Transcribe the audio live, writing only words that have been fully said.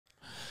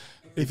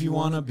If you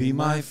wanna be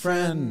my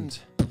friend,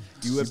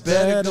 you had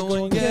better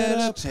go and get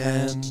a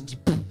pen.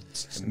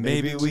 And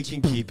maybe we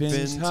can keep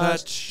in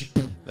touch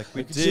like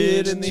we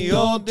did in the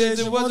old days.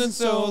 It wasn't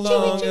so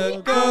long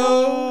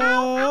ago.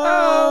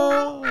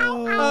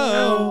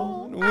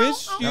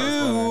 Wish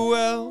you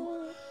well.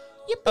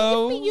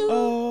 Hey,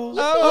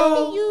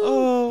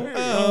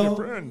 your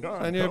friend,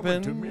 I'm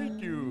coming to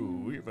meet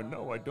you, even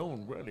though I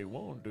don't really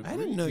want to. I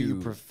didn't know you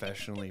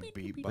professionally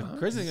beat. The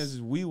crazy thing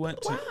is we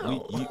went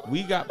to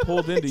we got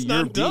pulled into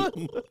your beat.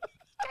 Done.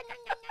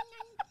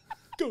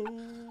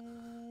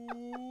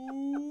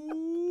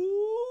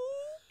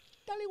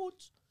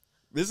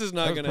 This is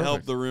not going to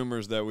help the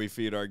rumors that we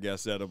feed our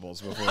guests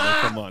edibles before they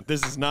come on.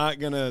 This is not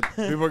going to.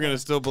 People are going to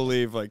still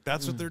believe like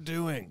that's what they're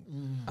doing.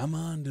 I'm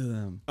on to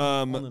them.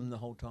 On them the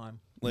whole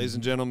time. Ladies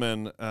and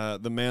gentlemen,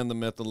 the man, the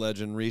myth, the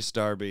legend, Rhys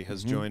Darby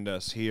has joined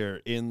us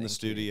here in the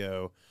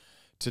studio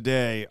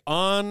today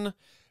on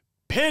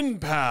Pen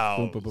Pals.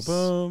 Boom, boom, boom,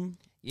 boom.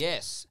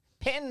 Yes,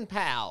 Pen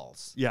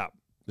Pals. Yeah.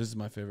 This is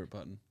my favorite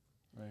button.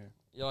 Right here.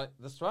 You like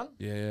this one?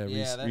 Yeah.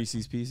 Yeah,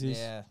 Reese's Pieces.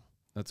 Yeah.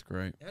 That's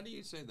great. How do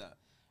you say that?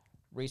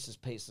 Reese's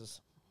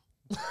Pieces.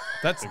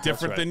 That's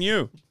different right. than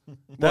you.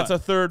 That's a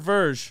third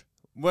version.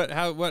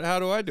 How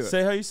do I do it?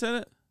 Say how you said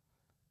it.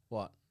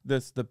 What?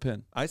 The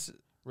pin.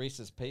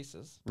 Reese's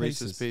Pieces.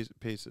 Reese's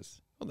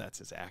Pieces. Well, that's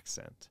his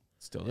accent.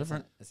 Still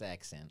different. It's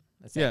accent.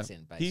 It's Yeah.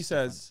 accent based. He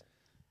says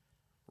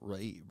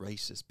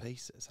Reese's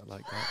Pieces. I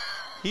like that.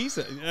 He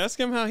said. Ask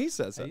him how he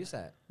says How it. do you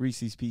say it?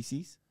 Reese's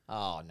Pieces.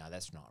 Oh, no,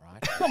 that's not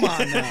right. Come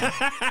on now.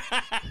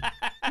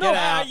 Get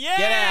out. yeah.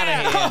 Get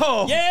out of here.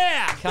 Oh.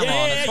 Yeah. Come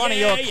on. It's one of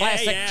your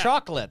classic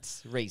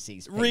chocolates.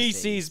 Reese's Pieces.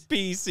 Reese's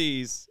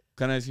Pieces.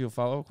 Can I ask you a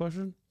follow-up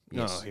question?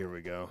 Yes. Oh, here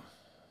we go.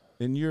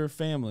 In your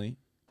family,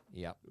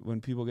 Yep.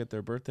 when people get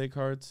their birthday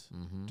cards,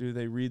 do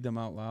they read them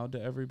out loud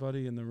to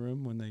everybody in the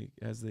room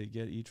as they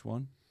get each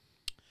one?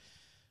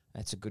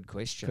 That's a good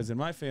question. Because in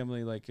my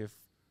family, like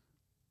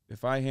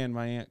if I hand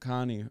my Aunt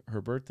Connie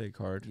her birthday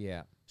card,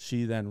 Yeah.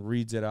 she then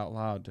reads it out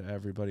loud to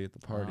everybody at the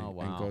party Oh,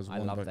 wow. and goes, I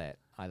love that.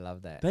 I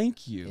love that.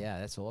 Thank you. Yeah,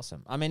 that's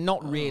awesome. I mean,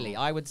 not really.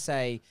 I would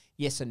say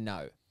yes and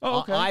no. Oh,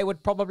 okay. I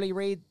would probably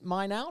read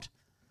mine out.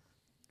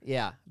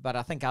 Yeah, but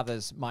I think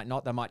others might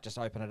not. They might just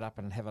open it up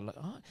and have a look.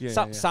 Oh.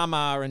 Yeah, Some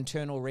are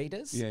internal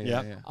readers.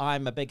 Yeah.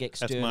 I'm a big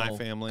external my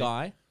family.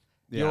 guy.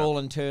 Yeah. You're all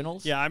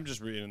internals. Yeah, I'm just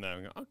reading that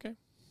and go, okay.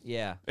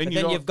 Yeah. And But you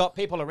then don't- you've got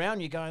people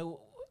around you going,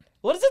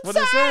 what does it What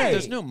say? does it say?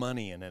 There's no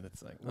money in it.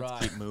 It's like, let's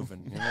Right. keep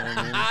moving. You know what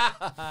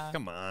I mean?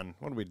 Come on.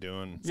 What are we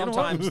doing?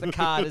 Sometimes the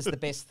card is the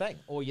best thing,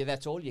 or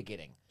that's all you're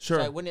getting. Sure.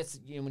 So when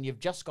when you've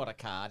just got a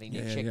card and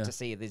you check yeah. to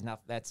see if there's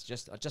nothing, that's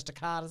just a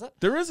card, is it?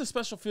 There is a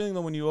special feeling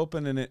though when you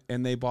open it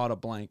and they bought a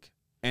blank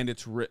and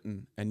it's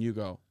written and you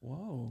go,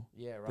 whoa.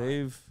 Yeah, right. They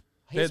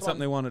Here's had something one-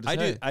 they wanted to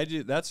say. I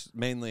do. That's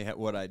mainly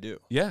what I do.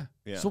 Yeah.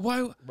 Yeah. So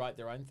why Write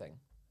their own thing.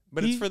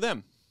 But it's for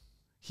them.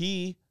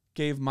 he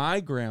gave my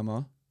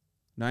grandma,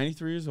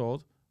 93 years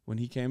old, when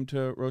he came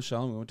to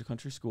Rochelle and we went to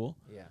country school.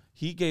 Yeah.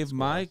 He gave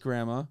my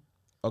grandma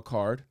a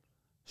card.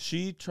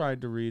 She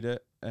tried to read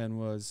it and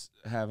was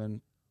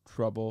having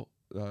trouble.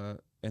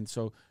 And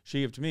so she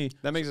gave it to me.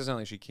 That makes it sound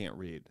like she can't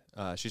read.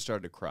 She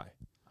started to cry.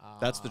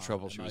 That's the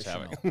trouble she was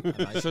having.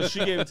 So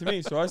she gave it to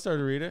me. So I started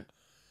to read it.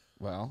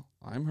 Well,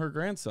 I'm her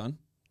grandson.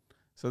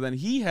 So then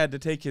he had to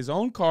take his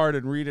own card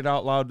and read it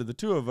out loud to the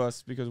two of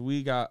us because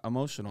we got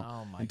emotional.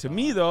 Oh, my and to God.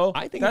 me, though,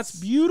 I think that's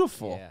it's-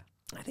 beautiful. Yeah.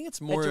 I think it's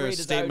to more a read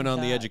his statement own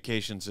on the card.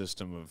 education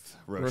system of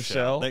Rochelle?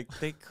 Rochelle. Like,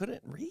 they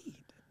couldn't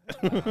read.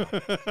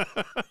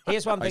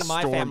 Here's one thing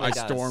my family I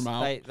does. storm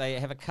out. They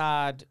have a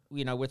card,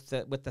 with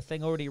the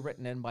thing already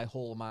written in by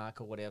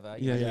Hallmark or whatever.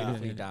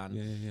 Beautifully done.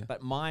 Yeah.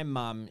 But my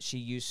mum, she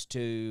used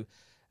to.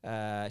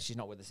 She's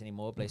not with us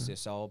anymore, bless her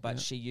soul. But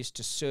she used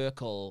to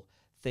circle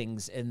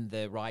things in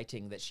the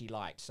writing that she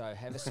liked. So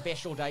have a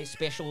special day.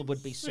 Special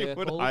would be She would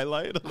circled.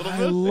 highlight a little I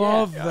bit.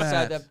 love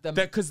Yeah. that. So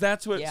Because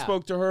that's what Yeah.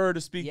 spoke to her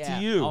to speak to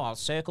you. Oh, I'll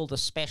circle the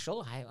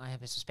special. I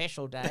have a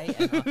special day.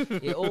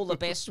 And all the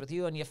best with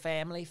you and your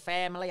family.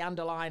 Family,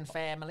 underline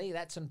family.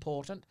 That's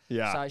important.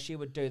 Yeah. So she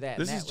would do that.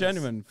 This and is that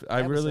genuine. Was,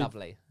 I that was really,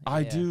 lovely.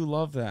 I Yeah. do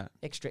love that.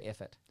 Extra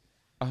effort.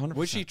 100%.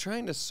 Was she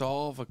trying to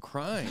solve a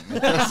crime?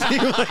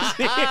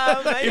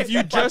 If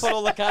you just put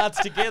all the cards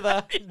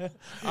together,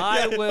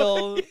 I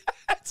will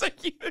That's a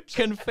huge.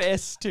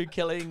 confess to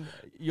killing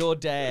your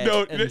dad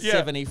in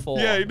 74.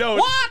 Yeah, no.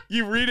 What?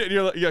 You read it and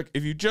you're like, yeah,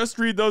 if you just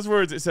read those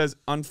words, it says,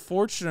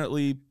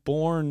 unfortunately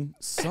born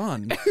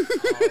son.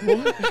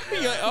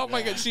 Oh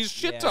my God, she's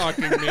shit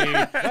talking me.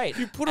 Wait,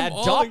 You put 'em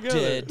all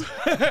adopted.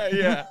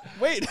 Yeah.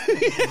 Wait.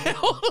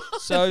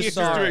 So He's just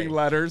sorry. doing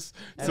letters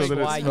That's so that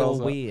it why you're spells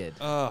out. weird.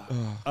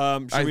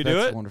 Should we do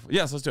That's it? Wonderful.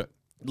 Yes, let's do it.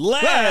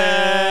 Let's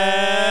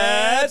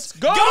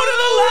go to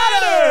the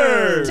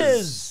letters.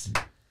 Tis.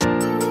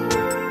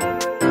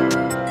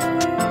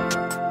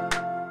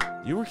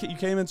 You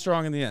came in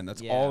strong in the end.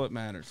 That's Yeah. all that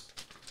matters.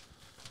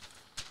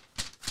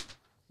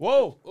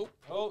 Whoa!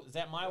 Oh, is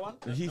that my one?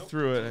 He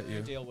threw it at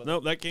you. Deal with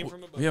Nope, that came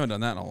from We haven't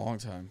done that in a long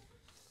time.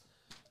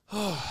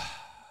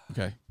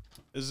 Okay.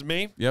 This is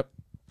me. Yep.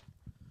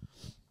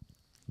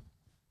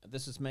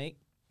 This is me.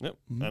 Yep,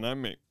 and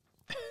I'm me.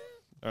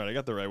 All right, I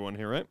got the right one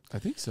here, right? I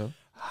think so.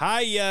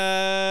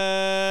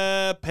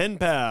 Hiya, pen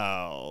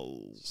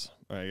pals.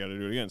 All right, I got to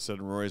do it again. Instead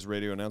of Rory's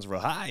radio announcer for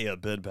Hiya,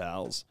 pen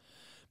pals.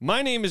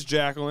 My name is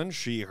Jacqueline,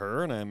 she,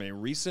 her, and I'm a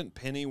recent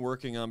penny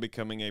working on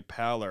becoming a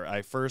paler.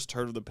 I first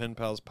heard of the Pen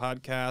Pals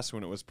podcast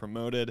when it was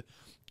promoted.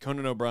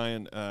 Conan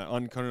O'Brien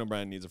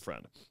Needs a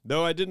Friend.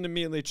 Though I didn't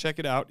immediately check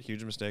it out,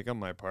 huge mistake on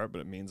my part,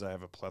 but it means I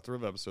have a plethora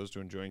of episodes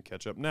to enjoy and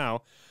catch up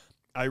now.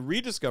 I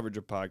rediscovered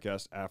your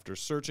podcast after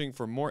searching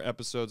for more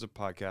episodes of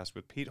podcasts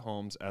with Pete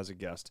Holmes as a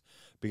guest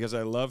because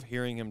I love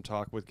hearing him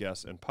talk with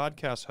guests and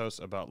podcast hosts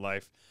about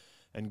life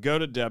and go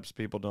to depths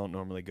people don't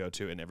normally go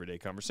to in everyday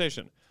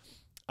conversation.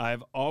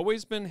 I've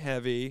always been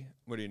heavy.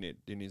 What do you need?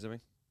 Do you need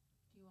something?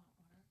 Do you want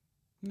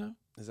water? No,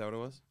 Is that what it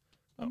was?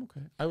 I'm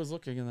okay. I was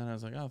looking and then I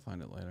was like, I'll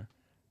find it later.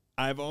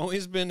 I've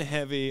always been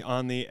heavy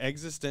on the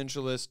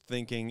existentialist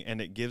thinking,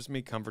 and it gives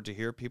me comfort to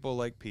hear people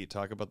like Pete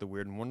talk about the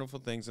weird and wonderful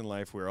things in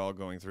life we're all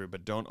going through,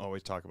 but don't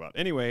always talk about.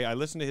 Anyway, I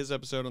listened to his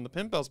episode on the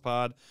Pen Pals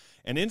pod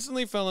and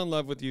instantly fell in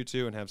love with you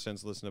two and have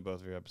since listened to both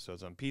of your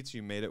episodes on Pete's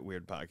You Made It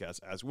Weird podcast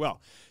as well.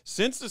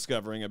 Since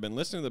discovering, I've been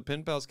listening to the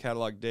Pen Pals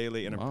catalog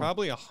daily, and I'm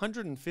probably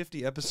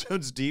 150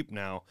 episodes deep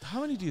now.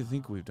 How many do you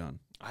think we've done?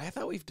 I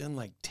thought we've done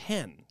like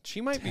 10.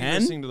 She might be 10?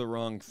 listening to the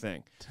wrong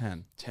thing.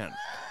 10. 10.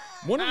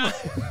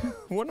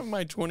 One of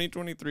my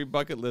 2023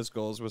 bucket list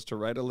goals was to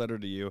write a letter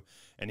to you,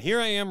 and here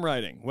I am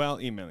writing.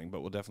 Well, emailing, but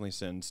we'll definitely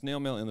send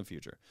snail mail in the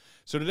future.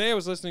 So today I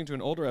was listening to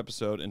an older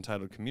episode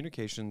entitled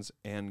Communications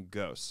and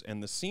Ghosts,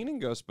 and the scene in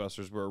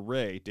Ghostbusters where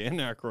Ray, Dan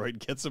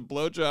Aykroyd, gets a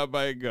blowjob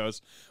by a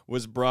ghost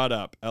was brought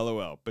up,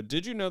 LOL. But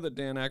did you know that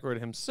Dan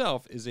Aykroyd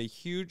himself is a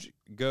huge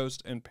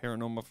ghost and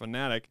paranormal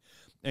fanatic,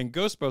 and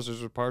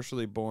Ghostbusters was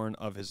partially born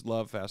of his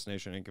love,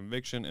 fascination, and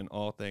conviction in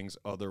all things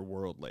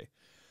otherworldly?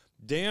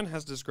 Dan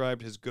has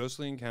described his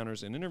ghostly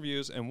encounters in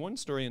interviews, and one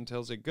story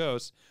entails a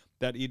ghost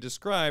that he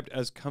described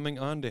as coming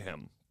on to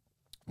him.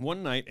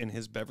 One night in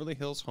his Beverly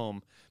Hills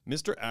home,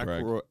 Mr.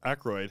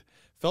 Aykroyd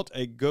felt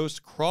a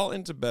ghost crawl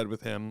into bed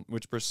with him,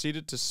 which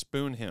proceeded to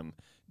spoon him.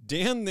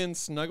 Dan then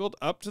snuggled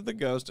up to the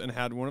ghost and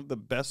had one of the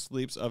best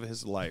sleeps of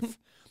his life.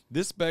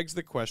 This begs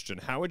the question,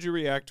 how would you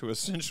react to a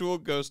sensual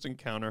ghost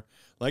encounter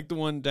like the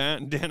one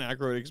Dan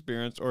Aykroyd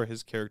experienced or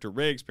his character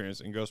Ray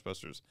experienced in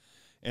Ghostbusters?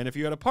 And if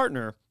you had a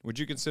partner, would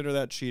you consider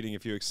that cheating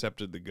if you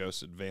accepted the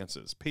ghost's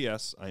advances?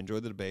 P.S. I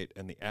enjoyed the debate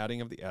and the adding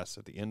of the S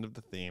at the end of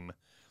the theme,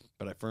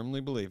 but I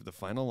firmly believe the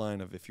final line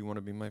of If You Want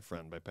to Be My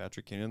Friend by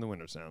Patrick Kenny and the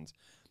Winter Sounds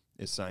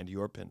is signed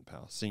Your Pen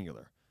Pal,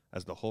 singular,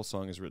 as the whole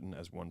song is written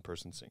as one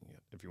person singing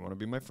it. If you want to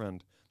be my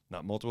friend,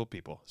 not multiple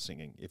people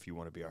singing If You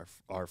Want to Be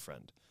Our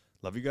Friend.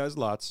 Love you guys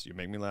lots. You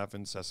make me laugh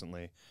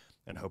incessantly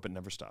and hope it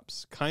never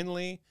stops.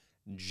 Kindly,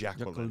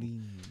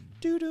 Jacqueline.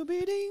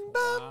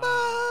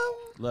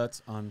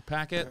 Let's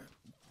unpack it.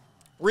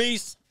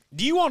 Rhys,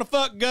 do you want to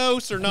fuck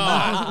ghosts or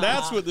not?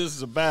 That's what this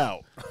is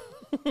about.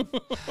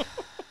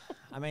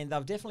 I mean,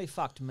 they've definitely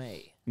fucked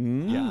me.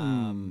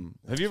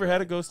 Have you ever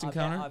had a ghost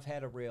encounter? I've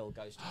had a real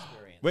ghost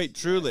experience. Wait,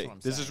 truly? That's what I'm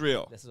This is saying.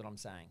 real? This is what I'm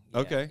saying.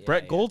 Okay.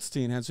 Brett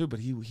Goldstein had too, but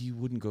he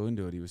wouldn't go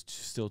into it. He was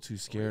still too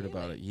scared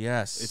about it.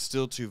 Yes. It's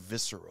still too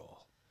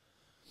visceral.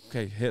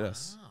 Okay, hit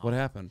us. What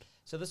happened?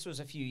 So this was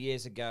a few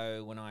years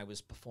ago when I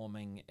was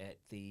performing at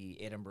the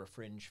Edinburgh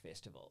Fringe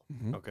Festival.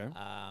 Okay.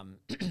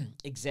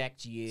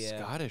 Exact year.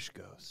 Scottish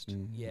ghost.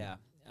 Yeah.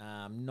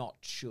 Not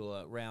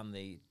sure. Around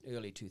the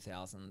early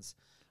 2000s.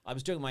 I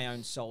was doing my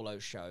own solo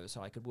show,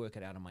 so I could work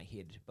it out in my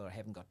head, but I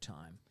haven't got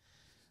time.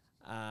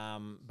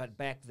 But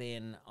back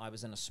then, I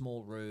was in a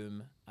small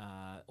room,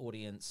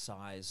 audience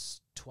size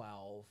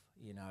 12.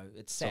 You know,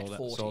 it's sat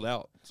 40. Sold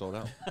out.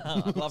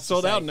 I'd love to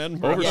Sold out say. in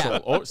Edinburgh.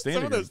 Oversold. Some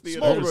Standing of those room.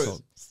 theaters are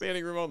Oversold.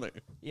 standing room only.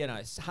 You know,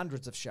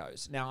 hundreds of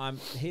shows. Now,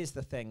 here's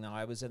the thing, though.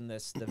 I was in the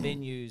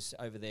venues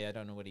over there. I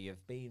don't know whether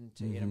you've been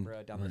to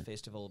Edinburgh, done the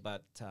festival,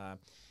 but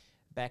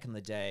back in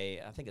the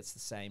day, I think it's the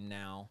same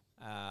now,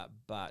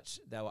 but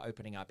they were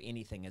opening up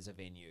anything as a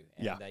venue.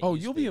 And Yeah. they Oh,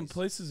 used you'll be in these-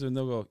 places and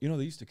they'll go,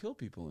 they used to kill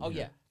people in Oh,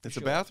 here. yeah. It's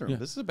sure. a bathroom. Yeah.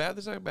 This is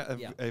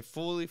a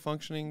fully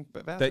functioning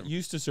bathroom. That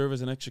used to serve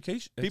as an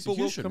People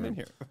will execution come in room.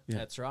 here. Yeah.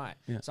 That's right.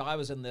 Yeah. So I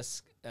was in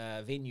this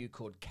venue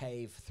called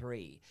Cave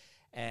 3,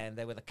 and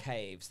they were the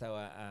caves. They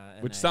were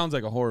in Which a- sounds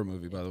like a horror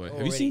movie, by the way. Have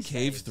you already seen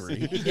Cave saves. 3?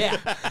 Yeah,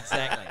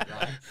 exactly.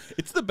 Right.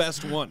 It's the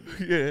best one.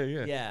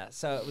 yeah. Yeah,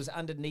 so it was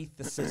underneath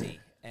the city,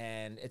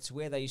 and it's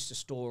where they used to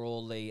store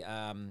all the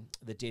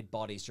dead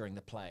bodies during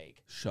the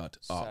plague. Shut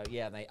So up.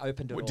 yeah, they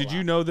opened it. What, all did you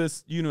up. know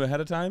this? You knew ahead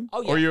of time?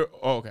 Oh, Or yeah. you're?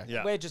 Oh, okay.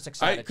 Yeah. We're just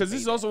excited Because to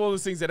this be is also there. one of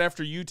those things that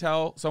after you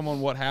tell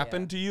someone what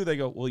happened to you, they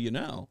go, "Well, you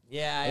know."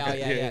 Yeah,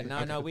 Okay,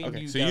 yeah. No, we okay.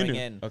 knew So going you knew.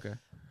 in. Okay.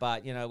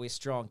 But we're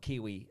strong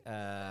Kiwi,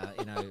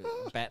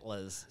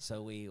 battlers,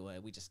 so we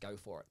just go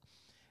for it.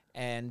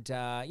 And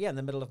in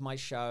the middle of my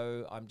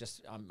show,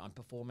 I'm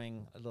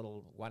performing a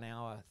little 1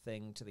 hour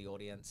thing to the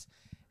audience,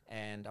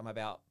 and I'm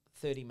about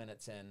 30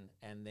 minutes in,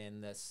 and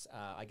then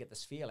I get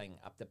this feeling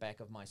up the back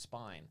of my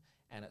spine,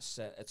 and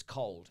it's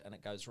cold, and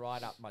it goes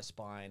right up my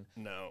spine.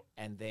 No.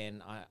 And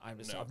then I've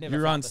never.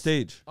 You're felt on this.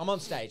 stage. I'm on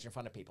stage in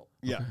front of people.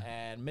 Yeah.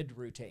 And mid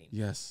routine.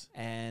 Yes.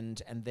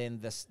 And then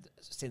this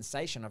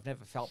sensation I've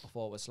never felt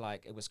before was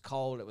like, it was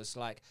cold. It was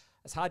like,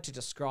 it's hard to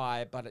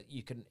describe, but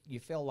you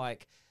feel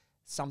like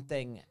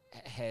something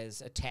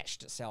has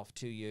attached itself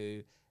to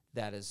you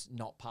that is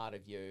not part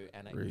of you,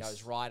 and it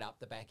goes right up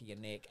the back of your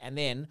neck, and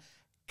then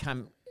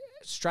come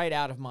straight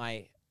out of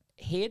my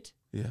head.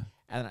 Yeah.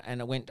 And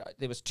it went.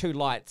 There was 2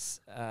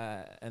 lights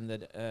at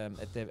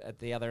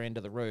the other end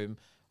of the room.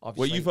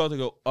 Obviously, What you felt to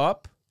go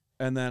up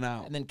and then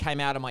out. and then came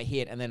out of my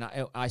head, and then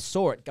I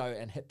saw it go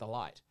and hit the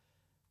light.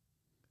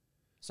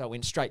 So it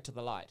went straight to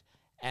the light,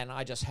 and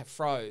I just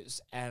froze,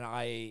 and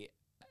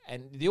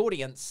the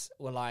audience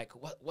were like,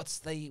 "What's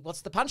the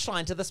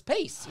punchline to this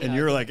piece?" And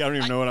you're like, I don't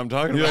even know what I'm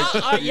talking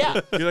about.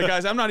 Yeah, You're like,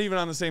 guys, I'm not even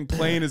on the same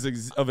plane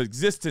of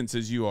existence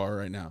as you are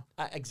right now.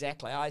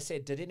 exactly. I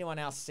said, "Did anyone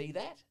else see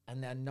that?"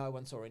 And then no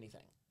one saw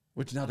anything.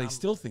 Which now they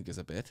still think is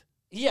a bit.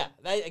 Yeah,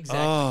 exactly.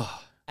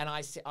 Oh. And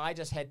I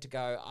just had to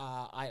go.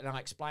 And I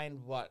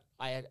explained what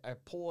I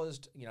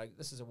paused. You know,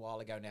 this is a while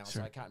ago now,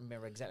 so I can't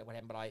remember exactly what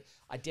happened. But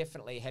I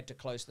definitely had to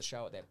close the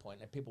show at that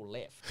point, and people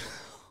left.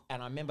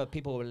 And I remember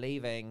people were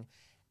leaving,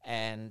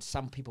 and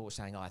some people were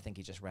saying, "Oh, I think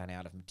he just ran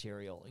out of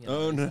material." You know?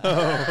 Oh,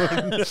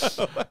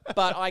 no.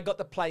 But I got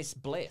the place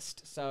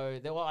blessed, so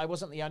I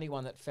wasn't the only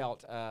one that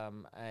felt a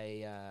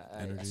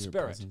Energy or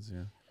spirit. presence,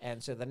 yeah.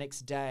 And so the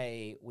next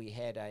day we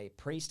had a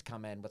priest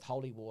come in with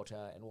holy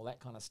water and all that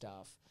kind of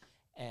stuff,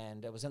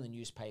 and it was in the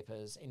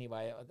newspapers.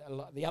 Anyway,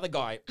 the other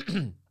guy,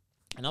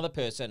 another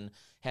person,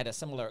 had a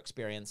similar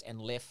experience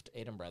and left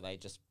Edinburgh. They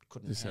just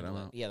couldn't They said, handle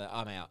 "I'm it. out." Yeah,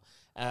 I'm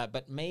out.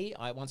 But me,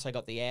 once I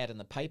got the ad in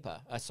the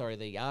paper,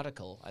 the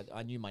article,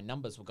 I knew my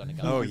numbers were going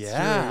to go. Oh, up.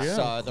 yeah.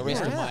 So the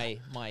rest of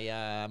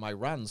my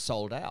run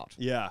sold out.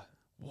 Yeah.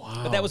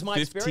 Wow. But that was my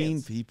 15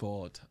 experience.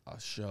 people at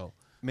a show.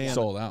 Man.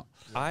 Sold out.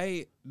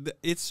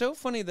 It's so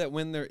funny that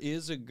when there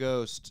is a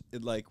ghost,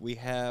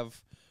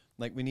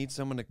 we need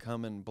someone to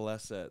come and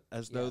bless it,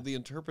 as though the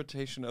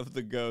interpretation of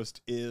the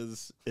ghost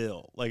is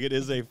ill. Like it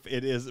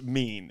is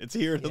mean. It's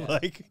here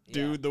to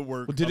do the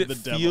work Well, did of it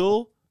the devil.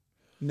 feel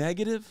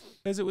negative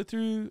as it went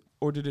through,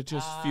 or did it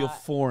just feel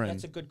foreign?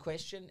 That's a good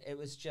question. It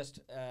was just.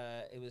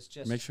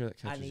 Make sure that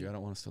catches you. I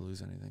don't want us to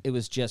lose anything. It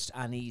was just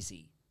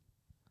uneasy.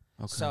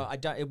 Okay. So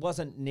it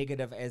wasn't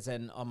negative as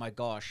in, oh my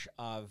gosh,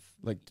 of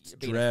like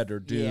being dread or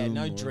doom. Yeah,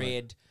 no or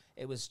dread.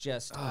 It was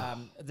just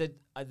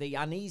the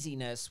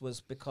uneasiness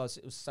was because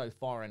it was so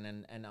foreign,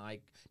 and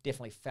I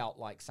definitely felt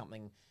like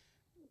something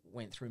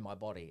went through my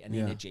body, an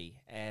energy,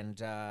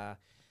 and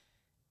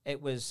it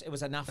was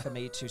enough for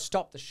me to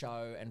stop the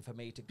show and for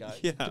me to go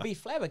to be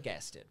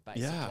flabbergasted,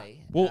 basically.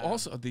 Yeah. Well,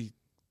 also the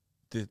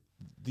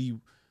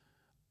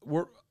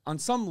we're on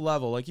some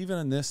level, like even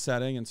in this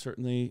setting, and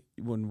certainly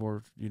when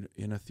we're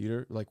in a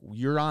theater, like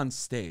you're on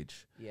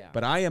stage. Yeah.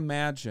 But I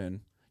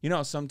imagine,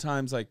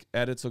 sometimes like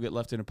edits will get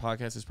left in a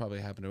podcast. This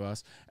probably happened to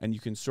us, and you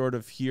can sort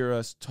of hear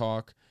us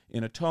talk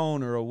in a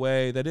tone or a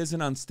way that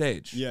isn't on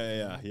stage.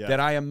 Yeah.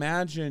 That I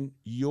imagine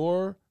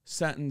your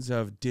sentence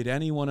of "Did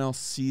anyone else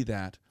see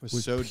that?"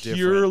 was so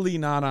purely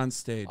not on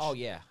stage. Oh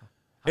yeah.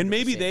 100%. And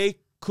maybe they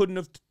couldn't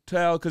have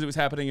tell because it was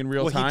happening in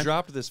real time. He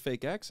dropped this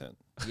fake accent.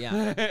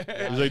 Yeah.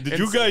 He's like, "Did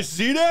you guys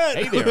see that?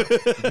 Hey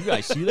there. You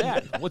guys see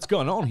that? What's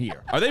going on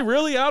here? Are they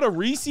really out of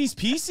Reese's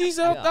Pieces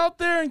out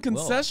there in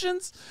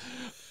concessions?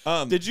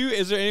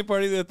 Is there any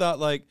party that thought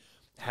like,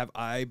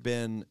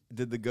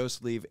 did the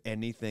ghost leave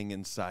anything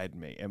inside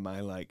me? Am I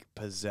like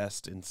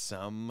possessed in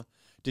some?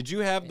 Did you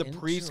have the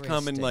priest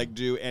come and like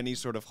do any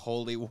sort of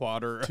holy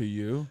water To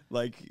you?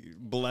 like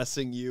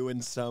blessing you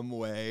in some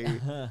way?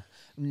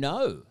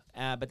 No.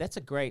 But that's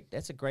a great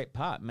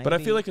part. Maybe, But I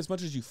feel like as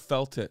much as you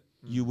felt it,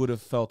 you would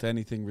have felt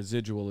anything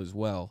residual as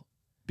well.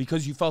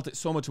 Because you felt it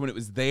so much when it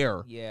was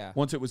there. Yeah.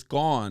 Once it was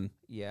gone.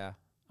 Yeah.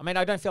 I mean,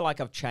 I don't feel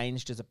like I've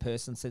changed as a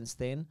person since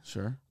then.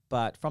 Sure.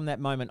 But from that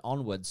moment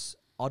onwards,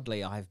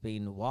 oddly, I've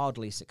been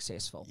wildly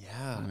successful.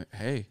 Yeah. I'm like,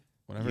 hey,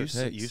 whatever it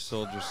takes. You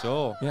sold your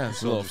soul. Yeah, You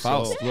it's a little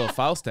sold your soul. Faust,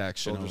 Faust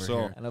action Sold your over soul.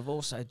 here. And I've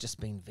also just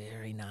been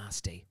very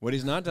nasty. What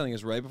he's not telling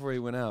us, right before he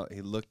went out,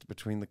 he looked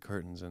between the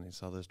curtains and he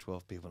saw those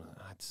 12 people. And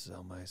I'd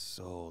sell my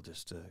soul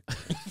just to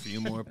get a few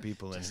more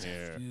people in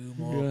here.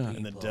 Yeah.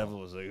 And the devil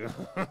was like,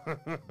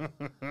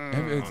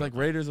 It's like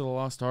Raiders of the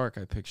Lost Ark.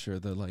 I picture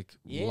the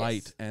Yes.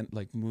 light and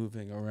like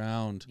moving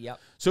around. Yep.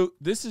 So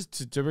this is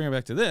to bring it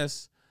back to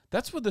this.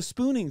 That's what the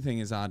spooning thing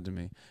is odd to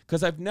me,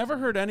 because I've never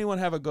heard anyone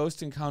have a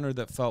ghost encounter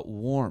that felt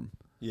warm.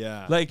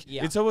 yeah. Like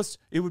Yeah. it's almost,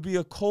 it would be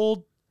a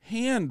cold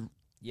hand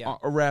Yeah.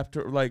 wrapped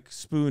or like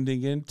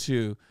spooning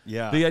into.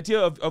 Yeah. The idea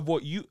of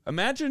what you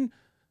imagine,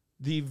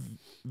 the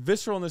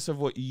visceralness of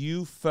what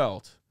you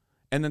felt,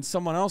 and then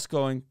someone else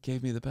going,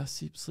 gave me the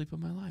best sleep of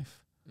my life.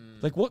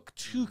 Like what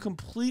two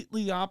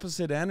completely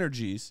opposite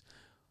energies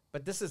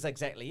But this is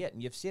exactly it,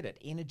 and you've said it.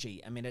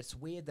 Energy. I mean, it's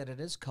weird that it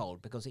is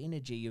cold because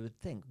energy you would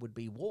think would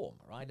be warm,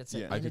 right? It's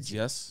an energy.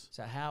 Yes.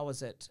 So how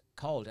is it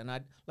cold? And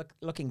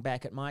looking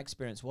back at my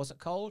experience, was it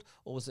cold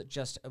or was it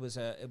just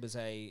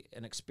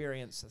an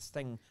experience, this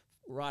thing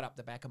right up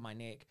the back of my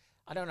neck?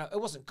 I don't know. It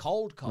wasn't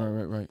cold,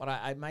 Right. but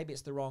I maybe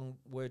it's the wrong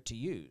word to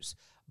use.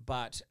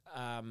 But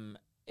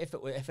if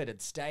it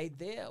had stayed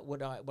there,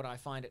 would I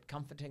find it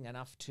comforting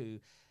enough to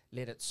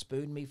let it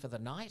spoon me for the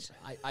night?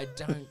 I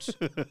don't.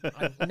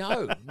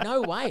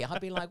 No way.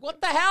 I'd be like,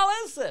 what the hell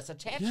is this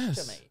attached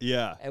to me?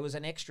 Yeah. It was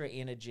an extra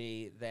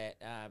energy that,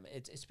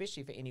 it's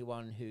especially for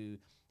anyone who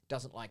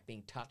doesn't like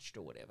being touched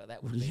or whatever.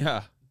 That would be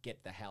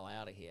get the hell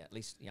out of here. At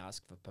least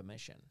ask for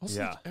permission.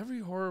 Also, like every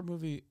horror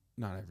movie,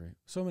 not every,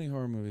 so many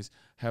horror movies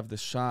have the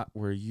shot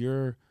where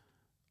you're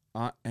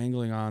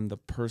angling on the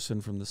person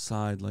from the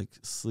side, like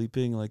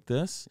sleeping like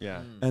this.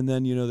 Yeah. And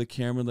then, the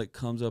camera like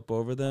comes up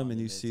over them and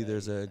you see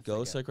there's a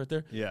ghost like right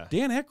there. Yeah.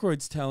 Dan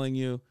Aykroyd's telling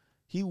you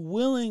he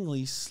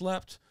willingly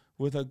slept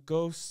with a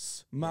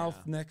ghost's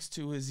mouth next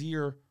to his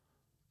ear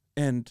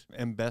and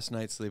best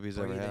night's sleep he's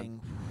ever had.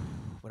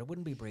 But it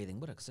wouldn't be breathing,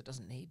 would it? Because it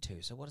doesn't need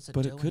to. So what is it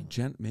but doing? it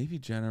could maybe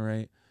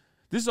generate.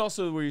 This is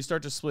also where you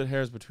start to split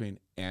hairs between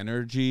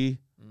energy,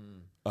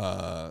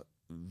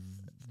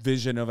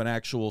 vision of an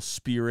actual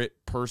spirit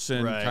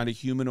person, kind of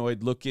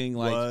humanoid looking,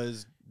 like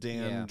was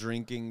Dan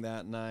drinking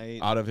that night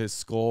out of his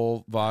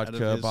skull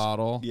vodka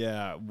bottle?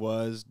 Yeah,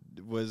 was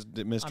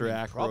Mr.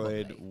 Aykroyd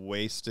probably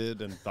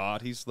wasted and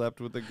thought he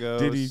slept with a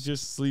ghost? Did he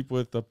just sleep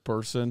with the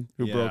person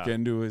who broke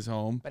into his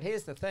home? But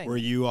here's the thing. Were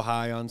you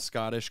high on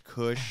Scottish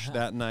Kush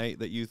that night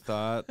that you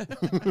thought?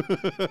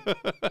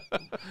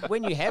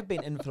 When you have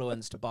been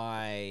influenced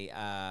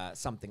by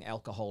something,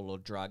 alcohol or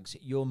drugs,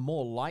 you're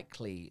more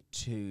likely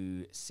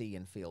to see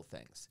and feel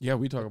things. Yeah,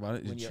 we talk about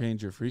it. You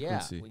change your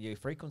frequency. Yeah, your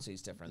frequency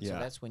is different. Yeah. So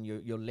that's when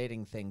you're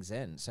letting things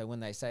in. So when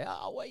they say,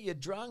 "Oh, were you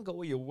drunk or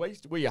were you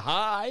wasted? Were you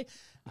high?"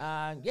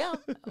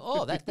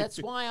 Oh,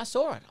 that's why I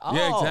saw it. Oh,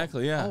 Yeah,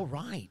 exactly, yeah. Oh,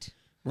 right.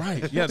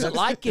 Right. Yeah, It's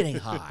like getting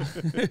high.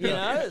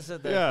 So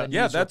the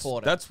news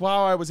reporter. that's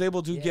how I was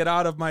able to get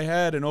out of my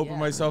head and open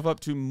myself up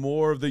to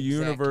more of the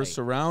universe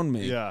around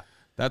me. Yeah.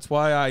 That's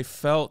why I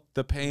felt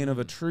the pain of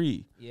a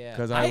tree. Yeah.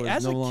 Because I was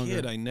as no a longer.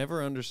 kid, I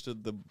never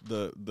understood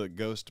the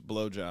ghost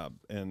blowjob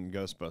in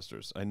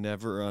Ghostbusters. I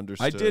never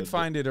understood. I did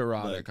find it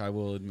erotic, I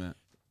will admit.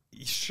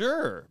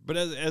 Sure, but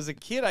as a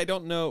kid, I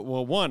don't know.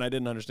 Well, one, I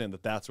didn't understand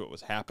that that's what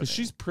was happening. Because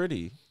she's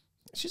pretty.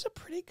 She's a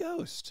pretty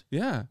ghost.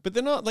 Yeah. But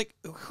they're not like,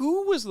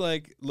 who was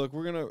like, look,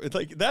 we're gonna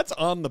like that's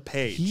on the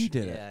page. He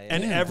did it.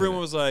 And everyone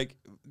was like,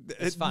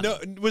 It's fun.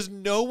 was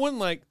no one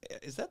like,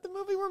 is that the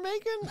movie we're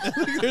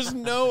making? There's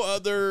no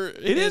other.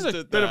 It is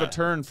a bit of a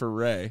turn for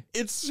Ray.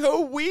 It's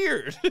so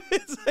weird.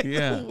 It's like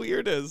the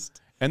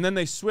weirdest. And then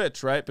they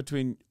switch, right,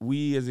 between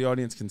we as the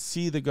audience can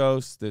see the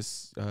ghost,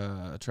 this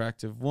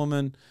attractive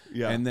woman,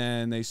 and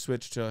then they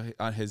switch to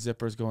his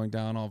zippers going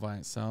down all by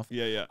itself.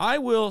 Yeah. I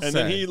will say. And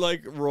then he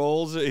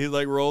rolls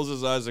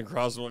his eyes and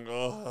crosses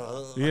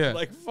like,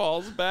 like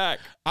falls back.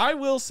 I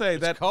will say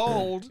that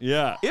cold.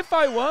 Yeah. If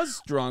I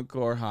was drunk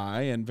or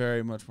high and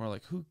very much more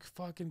like, who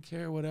fucking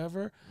care,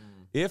 whatever,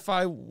 if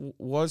I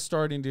was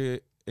starting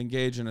to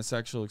engage in a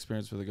sexual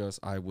experience with a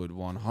ghost, I would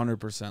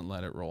 100%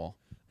 let it roll.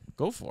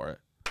 Go for it.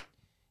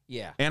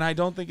 Yeah. And I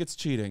don't think it's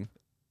cheating.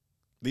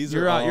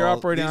 You're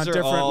operating on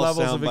different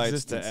levels of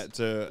existence.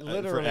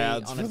 Literally for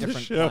ads on for a the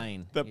different show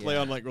plane. that play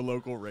on like a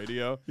local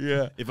radio.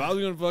 Yeah. If I was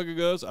gonna fuck a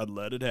ghost, I'd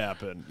let it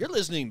happen. You're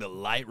listening to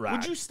Light Rock.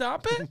 Would you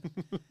stop it?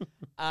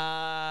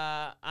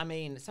 I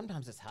mean,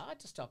 sometimes it's hard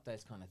to stop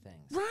those kind of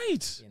things.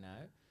 Right.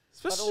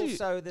 But Especially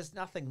also, there's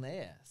nothing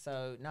there.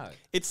 So, no.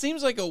 It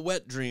seems like a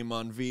wet dream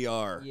on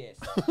VR. Yes.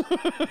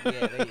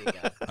 Yeah, there you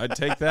go. I'd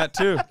take that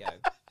too. There you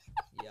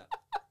go. Yeah.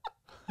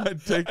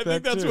 I'd take I that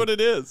think that's too. what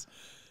it is.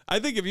 I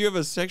think if you have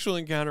a sexual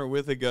encounter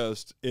with a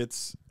ghost,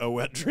 it's a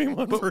wet dream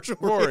on virtual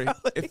Rory,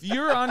 reality. if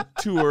you're on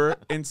tour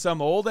in some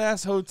old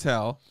ass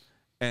hotel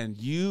and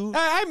you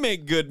I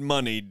make good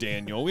money,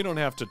 Daniel. We don't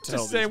have to tell.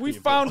 just say these we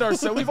people. found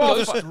ourselves, we've all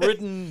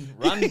Ghost-ridden,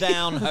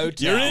 run-down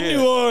hotel. You're in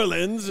New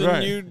Orleans, and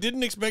Right. you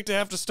didn't expect to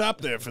have to stop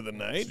there for the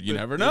night. You but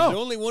never There's know.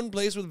 only one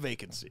place with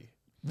vacancy.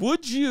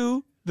 Would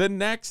you the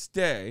next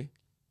day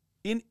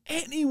in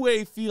any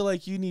way feel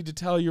like you need to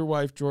tell your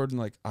wife, Jordan,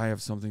 like, I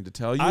have something to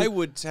tell you? I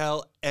would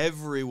tell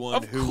everyone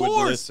Of who course.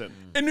 would listen.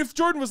 And if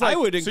Jordan was like, I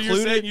would so you're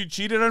include saying it- you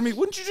cheated on me,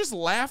 wouldn't you just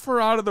laugh her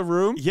out of the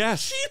room?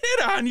 Yes.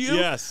 Cheated on you?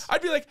 Yes.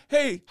 I'd be like,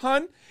 hey,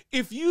 hun,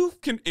 if you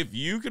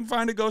can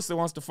find a ghost that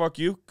wants to fuck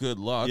you, good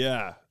luck.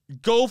 Yeah.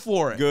 Go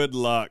for it. Good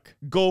luck.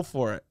 Go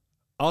for it.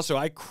 Also,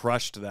 I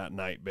crushed that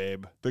night,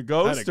 babe. The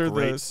ghost I had a or the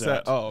great set?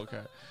 set. Oh,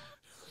 okay.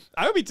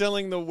 I would be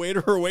telling the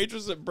waiter or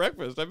waitress at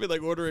breakfast. I'd be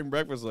like ordering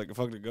breakfast like I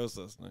fucked a ghost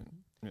last night.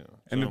 Yeah.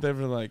 And So, if they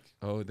were like,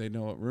 oh, they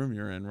know what room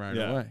you're in right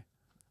Yeah. away.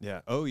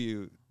 yeah. Oh,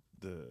 you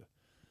the.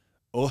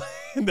 Oh,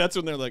 and that's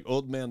when they're like,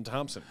 Old Man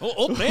Thompson. Oh,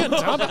 Old Man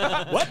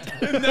Thompson.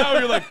 What? And now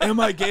you're like, am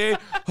I gay?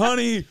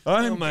 Honey,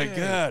 I'm Oh, my gay.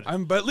 God.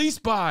 I'm at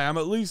least bi. I'm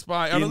at least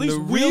bi. I'm In at least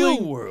the real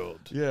willing. world.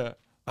 Yeah.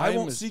 I I'm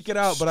won't a seek it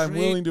out, but I'm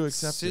willing to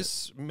accept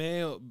cis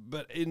male,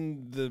 but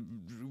in the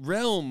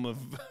realm of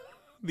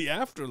the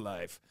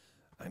afterlife,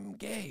 I'm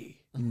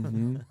gay.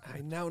 Mm-hmm. I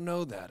now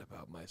know that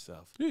about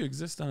myself. You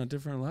exist on a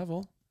different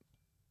level.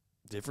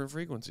 Different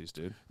frequencies,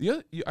 dude.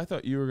 I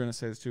thought you were going to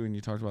say this too when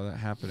you talked about that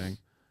happening.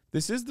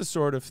 This is the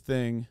sort of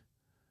thing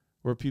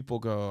where people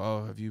go,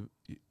 oh,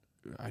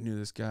 I knew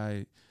this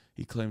guy,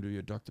 he claimed to be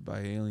abducted by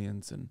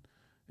aliens, and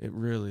it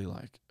really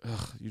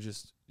you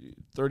just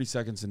 30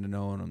 seconds into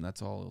knowing him,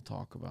 that's all he'll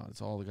talk about.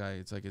 It's all the guy,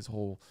 it's like his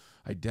whole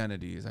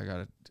identity is I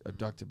got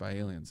abducted by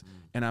aliens.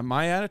 And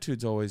my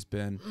attitude's always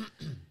been,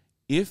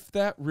 if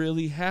that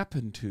really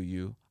happened to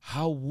you,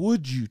 how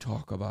would you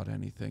talk about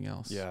anything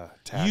else? Yeah,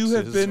 You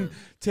have been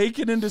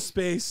taken into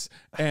space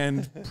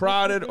and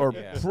prodded or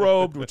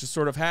probed, which is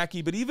sort of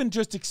hacky, but even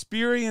just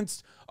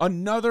experienced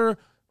another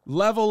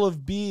level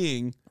of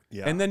being,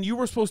 and then you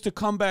were supposed to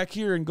come back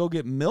here and go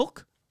get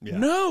milk? Yeah.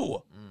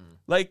 No.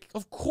 Like,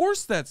 of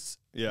course that's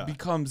Yeah.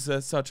 becomes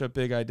such a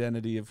big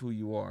identity of who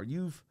you are.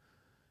 You've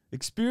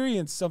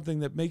experienced something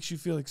that makes you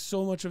feel like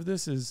so much of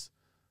this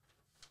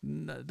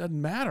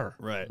doesn't matter.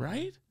 Right.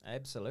 Right?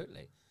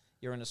 Absolutely.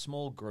 You're in a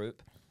small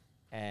group,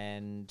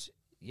 and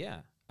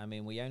I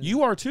mean, we only.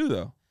 You are too,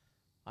 though.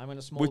 I'm in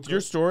a small With group.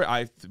 your story,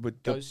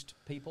 Ghost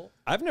people.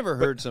 I've never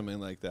heard something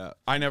like that.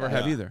 I never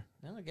have either.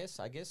 No, I guess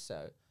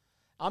so.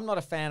 I'm not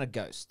a fan of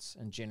ghosts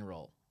in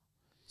general.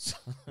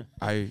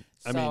 I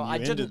I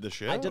mean, you ended the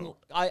show.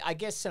 I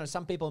guess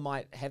some people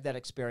might have that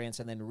experience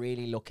and then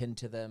really look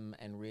into them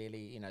and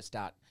really,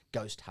 start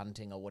ghost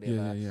hunting or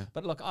whatever. Yeah.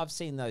 But look, I've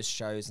seen those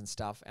shows and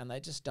stuff, and they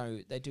just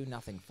they do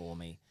nothing for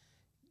me.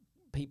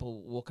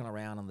 People walking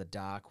around in the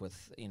dark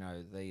with,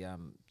 the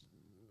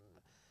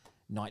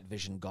night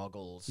vision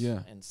goggles,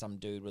 and some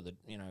dude with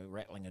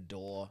rattling a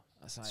door.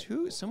 It's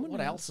like, what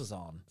else is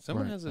on?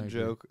 Someone has a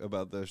joke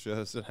about those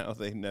shows and how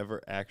they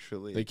never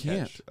actually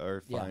catch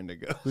or find a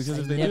ghost. Because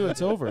if they do,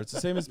 it's over. It's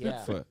the same as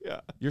Bigfoot.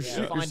 Yeah. You're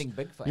finding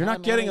Bigfoot. You're How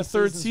not getting many a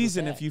third seasons was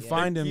season that? if you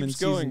find him in Keeps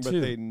going, season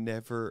but 2. they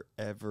never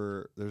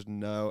ever. There's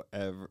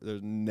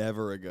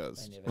never a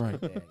ghost. They never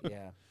Right. get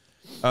there,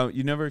 yeah.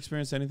 You never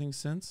experienced anything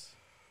since,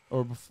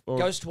 or before?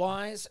 Ghost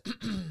wise,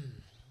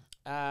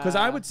 Because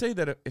I would say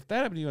that if that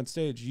happened to you on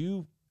stage,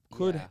 you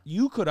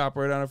could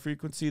operate on a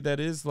frequency that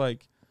is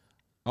like,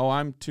 oh,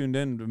 I'm tuned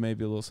in to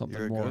maybe a little something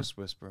You're a more. ghost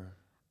whisperer.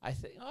 I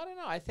don't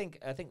know. I think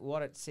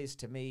what it says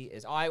to me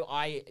is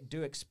I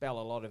do expel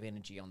a lot of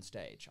energy on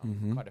stage.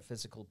 I'm quite a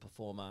physical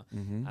performer,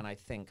 and I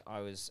think I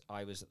was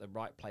at the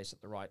right place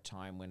at the right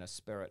time when a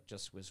spirit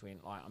just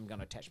went like, I'm going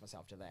to attach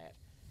myself to that,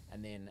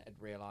 and then it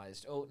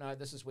realized, oh no,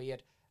 this is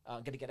weird.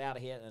 I'm going to get out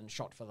of here, and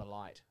shot for the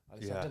light.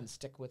 So it didn't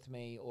stick with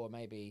me, or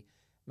maybe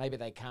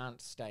they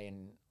can't stay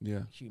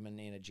in human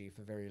energy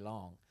for very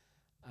long.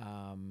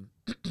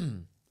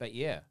 But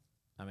yeah,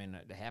 I mean,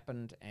 it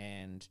happened,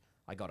 and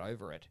I got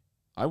over it.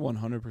 I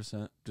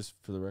 100%, just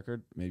for the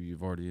record, maybe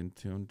you've already in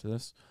tune to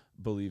this,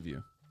 believe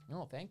you.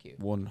 Oh, thank you.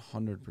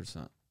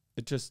 100%.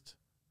 It just...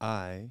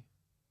 I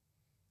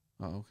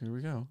Oh, here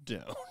we go.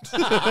 don't.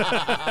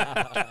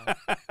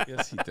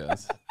 Yes, he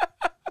does.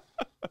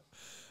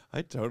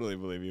 I totally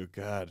believe you.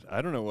 God,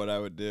 I don't know what I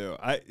would do.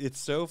 It's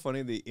so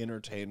funny, the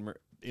entertainer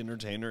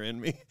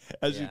in me.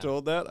 As you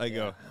told that, I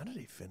go, how did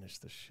he finish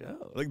the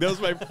show? Like, that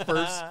was my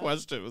first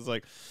question. It was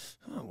like,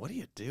 what do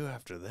you do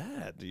after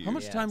that? Do you How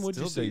much time would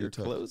you say you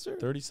took? closer?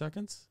 30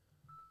 seconds?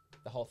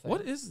 The whole thing.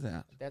 What is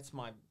that? That's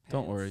my.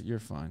 Don't pants. worry, you're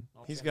fine.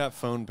 He's got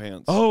phone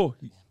pants. Oh,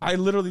 I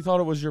literally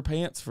thought it was your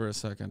pants for a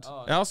second.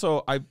 Oh. And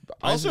also,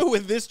 Also,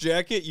 with this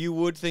jacket, you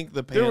would think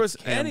the pants there was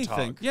can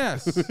anything. talk.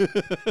 Yes.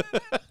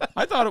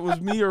 I thought it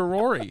was me or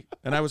Rory,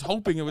 and I was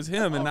hoping it was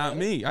him and not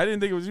me. I didn't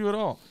think it was you at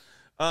all.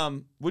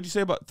 Would you say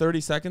about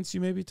 30 seconds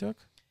you maybe took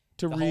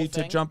to The whole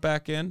to thing? jump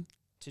back in?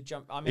 To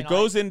jump. I mean, It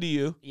goes into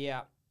you.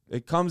 Yeah.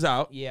 It comes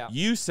out. Yeah.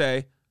 You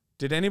say,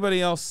 "Did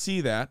anybody else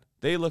see that?"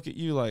 They look at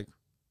you like,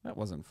 "That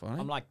wasn't funny."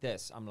 I'm like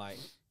this. I'm like,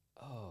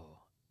 oh,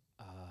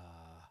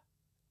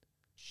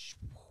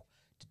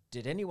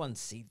 did anyone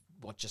see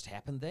what just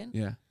happened then?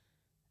 yeah.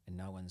 And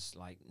no one's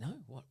like, no,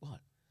 what?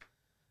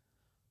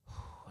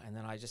 And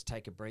then I just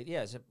take a breath.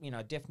 Yeah, it's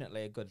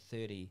definitely a good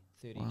 30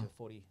 Wow. to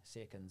 40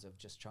 seconds of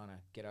just trying to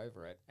get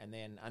over it. And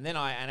then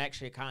I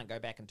actually can't go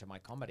back into my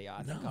comedy.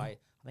 I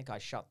think I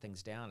shut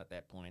things down at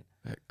that point.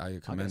 I I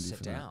commend gotta you sit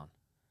for down.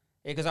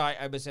 Yeah, because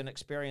I was an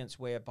experience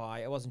whereby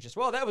it wasn't just,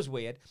 well, that was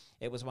weird.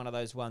 It was one of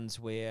those ones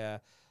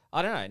where,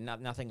 I don't know,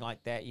 nothing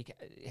like that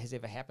has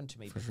ever happened to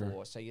me before.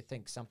 sure. So you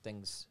think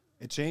something's,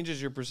 It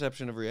changes your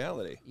perception of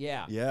reality.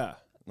 yeah, Yeah.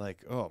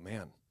 Like, oh,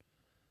 man.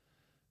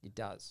 it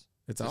does.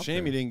 It's It's a out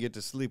shame there. you didn't get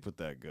to sleep with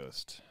that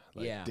ghost.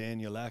 Like Yeah.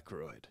 Daniel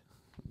Aykroyd.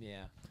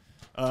 Yeah.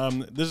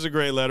 This is a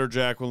great letter,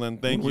 Jacqueline.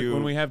 Thank you.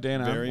 When we have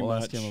Dan on, very we'll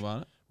much. ask him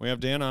about it. We have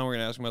Dan on. We're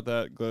going to ask him about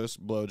that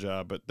ghost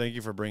blowjob. But thank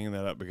you for bringing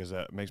that up, because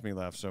that makes me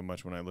laugh so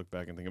much when I look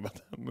back and think about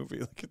that movie.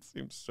 Like, it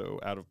seems so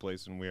out of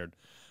place and weird.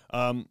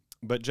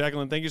 But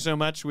Jacqueline, thank you so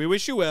much. We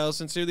wish you well.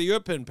 Sincerely, your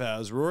pen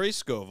pals, Rory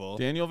Scovel.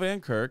 Daniel Van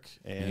Kirk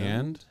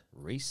And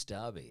Rhys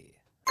Darby.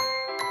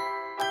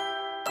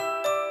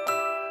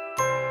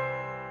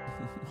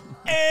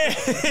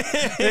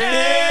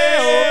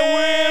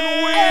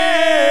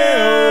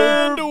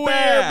 And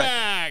we're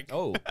back.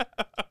 Oh,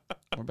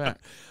 We're back.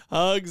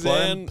 Hugs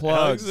Plug and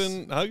plugs.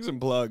 hugs and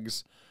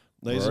plugs,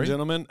 ladies Rory? and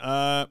gentlemen.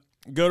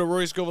 Go to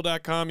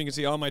RoryScovel.com. You can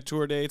see all my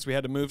tour dates. We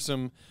had to move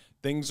some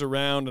things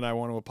around, and I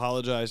want to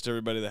apologize to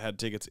everybody that had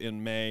tickets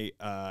in May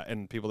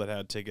and people that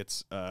had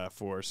tickets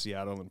for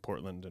Seattle and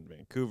Portland and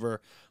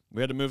Vancouver.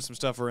 We had to move some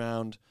stuff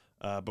around,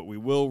 but we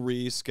will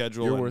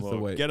reschedule You're and worth the we'll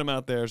wait. get them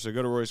out there. So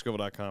go to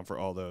RoryScovel.com for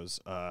all those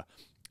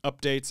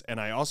updates. And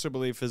I also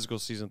believe Physical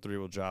Season 3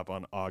 will drop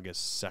on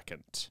August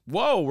 2nd.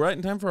 Whoa, right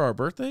in time for our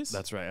birthdays?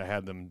 That's right. I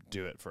had them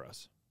do it for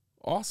us.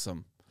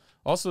 Awesome.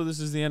 Also, this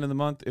is the end of the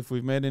month. If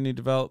we've made any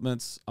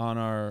developments on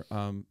our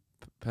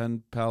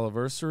Pen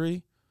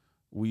Paliversary,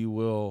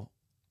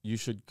 you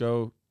should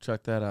go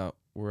check that out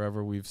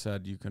wherever we've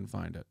said you can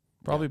find it.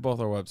 Probably both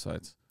our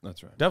websites.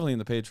 That's right. Definitely in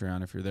the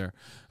Patreon if you're there.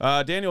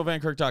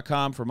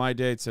 DanielVanKirk.com for my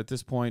dates. At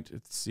this point,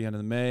 it's the end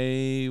of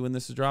May when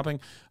this is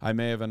dropping. I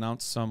may have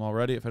announced some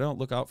already. If I don't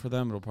look out for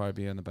them, it'll probably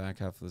be in the back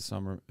half of the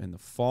summer in the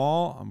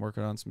fall. I'm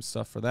working on some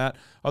stuff for that.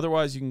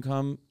 Otherwise, you can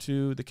come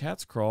to the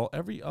Cat's Crawl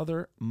every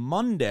other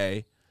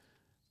Monday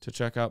to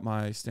check out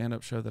my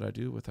stand-up show that I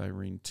do with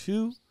Irene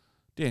 2,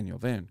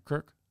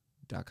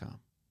 DanielVanKirk.com.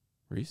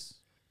 Rhys,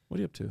 what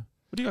are you up to?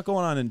 What do you got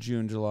going on in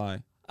June,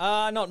 July?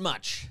 not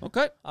much.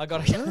 Okay. I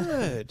got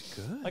Good.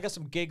 I got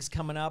some gigs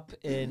coming up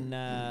in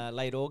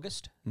late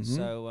August,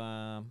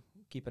 so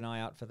keep an eye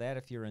out for that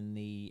if you're in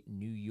the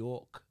New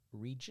York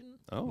region.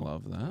 Oh,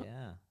 Love that.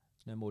 Yeah,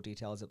 no more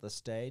details at this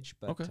stage,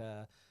 but Okay.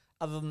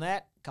 other than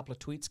that, a couple of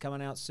tweets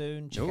coming out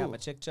soon. Check Ooh. out my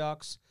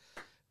TikToks.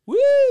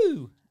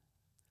 Woo!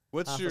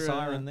 what's Half a your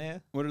siren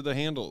there. What are the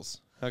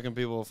handles? How can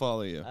people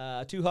follow you?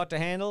 Too hot to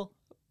handle.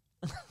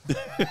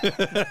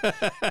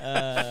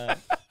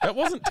 That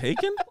wasn't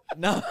taken?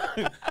 No,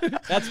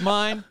 that's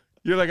mine.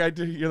 You're like I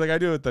do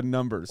it with the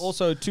numbers.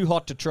 Also, too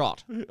hot to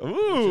trot, which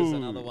Ooh. is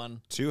another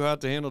one. Too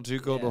hot to handle, too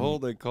cold to Yeah.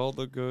 hold. They called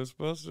the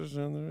Ghostbusters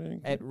in the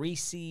ring. At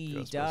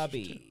Rhys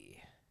Darby.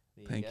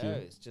 There Thank you. Go. you.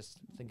 It's just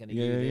thinking of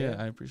Yeah, you yeah, there.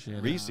 I appreciate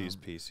it. Reese's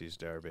Pieces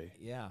Derby.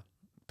 Yeah,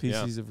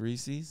 Pieces of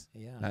Reese's.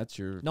 yeah. That's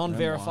your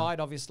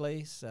Non-verified,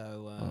 obviously. So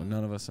memoir. Oh,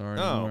 none of us are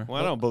Oh, anymore.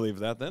 well, I don't believe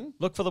that then.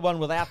 look for the one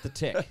without the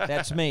tick.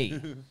 That's me.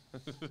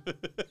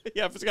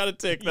 Yeah, if it's got a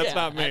tick, that's Yeah,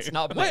 not me. That's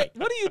not me. Wait,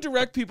 what do you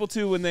direct people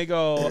to when they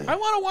go, I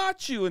want to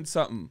watch you in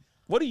something?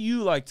 What do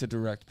you like to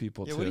direct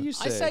people Yeah, to? what do you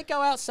I say? say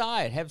go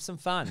outside, have some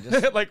fun.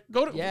 Just like,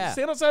 go to Yeah.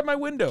 stand outside my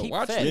window. Keep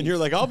Watch fit. me. And you're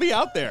like, I'll be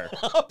out there.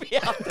 I'll be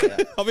out there.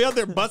 I'll be out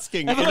there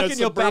busking Have in a a look in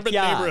your suburban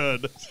backyard.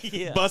 neighborhood.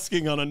 Yeah.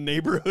 Busking on a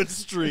neighborhood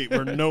street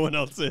where no one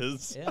else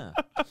is. Yeah.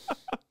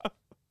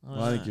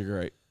 Well, I think you're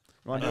great.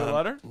 You want to do a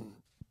letter?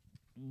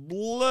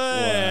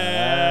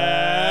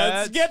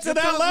 Let's get to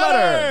that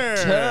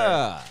letter.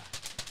 Turr.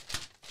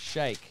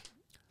 Shake.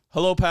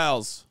 Hello,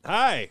 pals.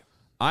 Hi.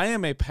 I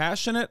am a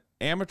passionate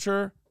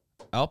amateur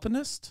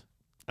alpinist.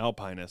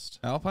 Alpinist.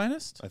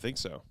 Alpinist? I think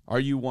so. Are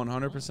you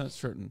 100%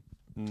 certain?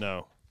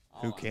 No.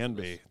 Who can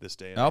be this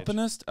day and age?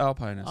 Alpinist?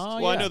 Alpinist. Oh,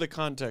 Well, I yeah. know the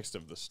context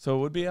of this. So it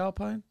would be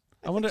alpine?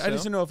 I wonder. I so.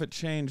 just didn't know if it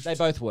changed. They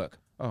both work.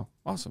 Oh,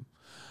 awesome.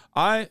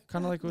 I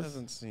kind of like with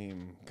Doesn't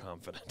seem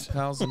confident.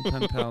 pals and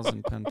pen pals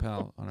and pen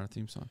pal on our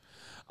theme song.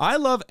 I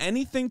love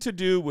anything to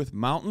do with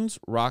mountains,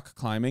 rock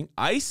climbing,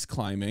 ice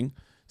climbing,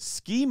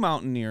 ski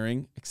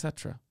mountaineering,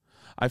 etc.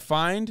 I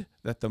find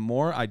that the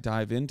more I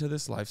dive into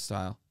this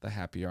lifestyle, the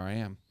happier I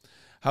am.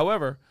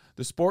 However,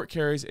 the sport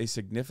carries a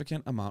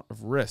significant amount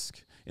of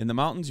risk. In the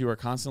mountains, you are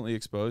constantly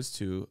exposed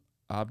to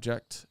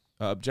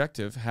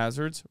objective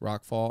hazards,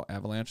 rockfall,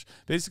 avalanche,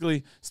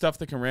 basically stuff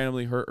that can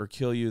randomly hurt or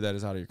kill you that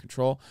is out of your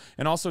control,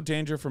 and also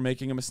danger for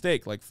making a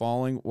mistake, like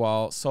falling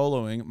while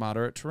soloing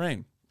moderate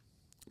terrain.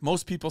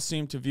 Most people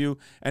seem to view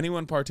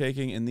anyone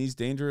partaking in these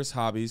dangerous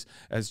hobbies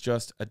as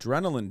just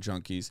adrenaline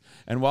junkies,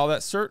 and while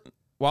that's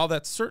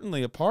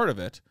certainly a part of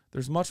it,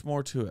 there's much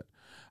more to it.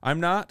 I'm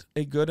not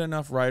a good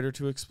enough writer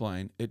to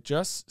explain. It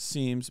just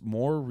seems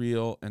more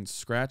real and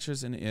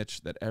scratches an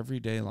itch that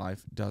everyday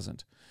life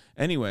doesn't.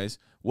 Anyways,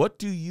 what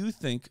do you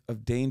think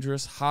of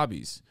dangerous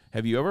hobbies?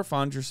 Have you ever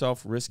found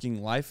yourself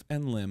risking life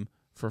and limb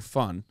for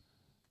fun?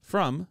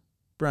 From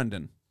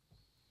Brendan.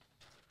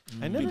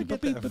 I never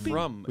get that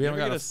from. We We haven't never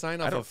got get a- a sign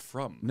I off don't- of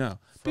from. No.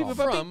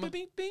 From.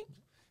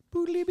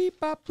 Boodly beep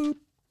bop boop.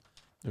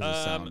 There's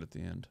a sound Um, at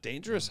the end.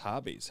 Dangerous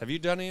hobbies. Have you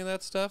done any of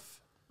that stuff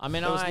I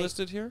mean, that was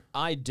listed here?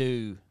 I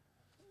do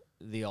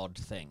the odd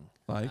thing.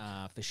 Like?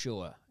 For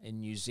sure.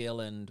 In New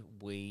Zealand,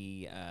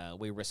 we're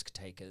risk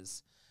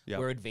takers. Yeah.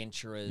 We're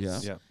adventurers.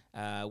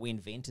 Yeah. We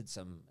invented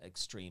some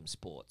extreme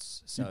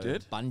sports. So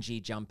did?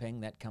 bungee jumping,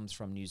 that comes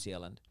from New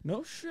Zealand.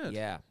 No shit.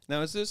 Yeah.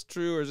 Now, is this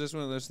true, or is this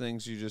one of those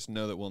things you just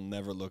know that we'll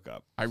never look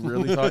up? I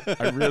really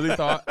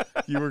thought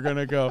you were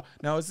gonna go.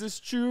 Now, is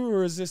this true,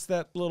 or is this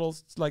that little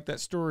like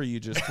that story you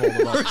just told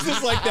about? It's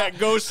just like that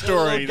ghost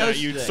story that ghost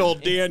you thing.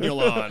 sold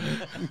Daniel on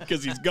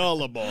because he's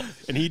gullible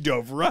and he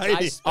dove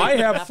right in. I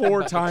have Nothing 4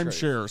 but the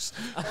truth.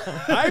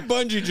 timeshares. I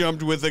bungee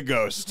jumped with a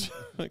ghost.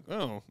 Like,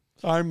 oh,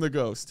 I'm the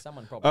ghost.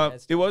 Someone probably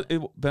has to.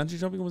 Bungee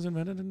jumping was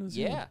invented in New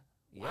Zealand. Yeah.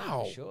 Yeah,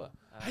 Wow. for sure.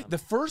 The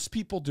first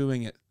people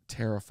doing it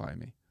terrify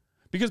me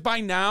because by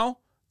now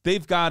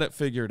they've got it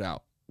figured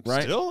out,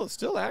 right?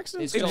 Still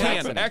accidents. It's It still can.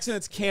 accidents.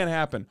 Accidents can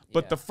happen,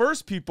 but Yeah. the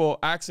first people,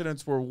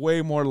 accidents were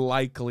way more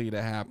likely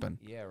to happen.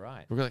 Yeah,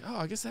 right. We're like, oh,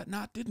 I guess that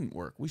knot didn't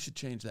work. We should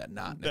change that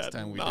knot next That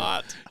time we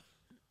knot.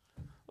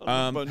 do.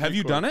 Have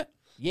you done it?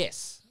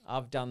 Yes,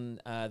 I've done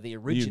the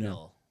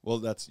original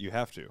Well, you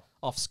have to.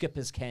 off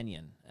Skipper's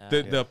Canyon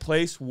The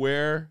place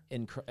where?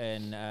 in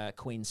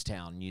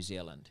Queenstown, New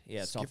Zealand.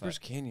 Yeah, it's Skipper's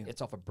off Canyon.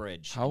 It's off a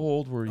bridge. How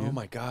old were you? Oh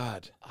my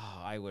God.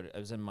 Oh, I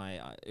was in my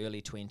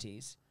early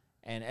 20s,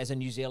 and as a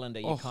New Zealander,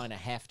 you kind of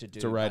have to do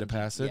It's a rite of bungee.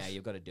 passage? Yeah,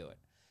 you've got to do it,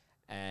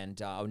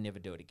 and I would never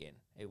do it again.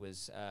 It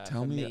was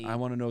Tell for me, I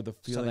want to know the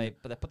So feeling.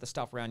 they put the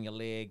stuff around your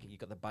leg. You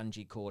got the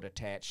bungee cord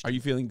attached. Are you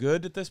feeling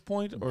good at this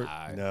point? Or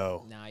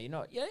No. No, you're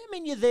not. Yeah, I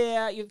mean, you're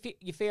there.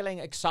 You're feeling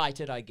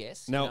excited, I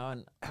guess. Now, you know,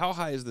 and, how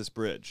high is this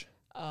bridge?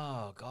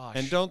 oh gosh.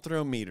 And don't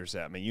throw meters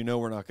at me. You know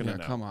we're not going to yeah,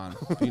 know. come on,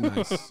 be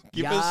nice.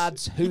 Give us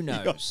yards, who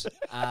knows?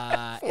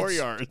 4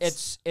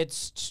 yards.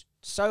 It's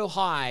so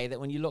high that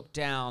when you look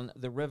down,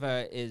 the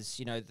river is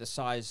the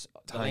size,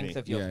 the Tiny. length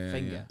of your Yeah, yeah,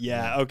 finger.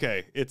 Yeah.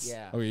 Okay. It's.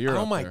 Yeah. Oh, you're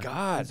Oh up my there.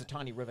 God. There's a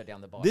tiny river down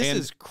the bottom. This And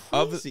is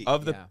crazy.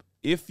 Of the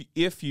Yeah.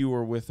 if you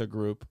were with a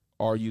group,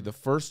 are you the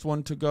first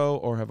one to go,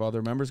 or have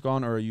other members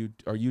gone, or are you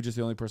just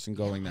the only person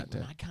going that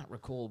day? I can't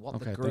recall what Okay,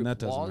 the then group that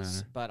doesn't was,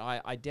 matter. but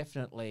I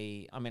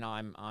definitely. I mean,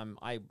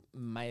 I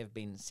may have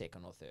been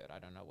second or third. I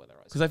don't know whether I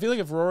was. Because I feel like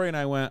if Rory and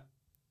I went,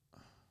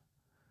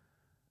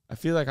 I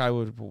feel like I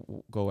would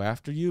go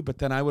after you, but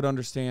then I would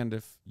understand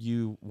if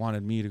you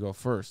wanted me to go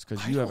first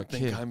because you I have a don't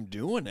think kid. I'm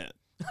doing it.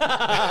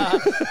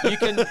 you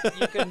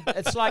can.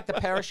 It's like the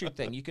parachute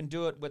thing. You can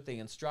do it with the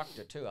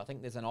instructor too. I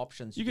think there's an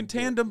option. You can do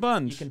it. tandem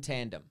bunge. You can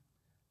tandem.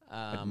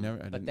 I But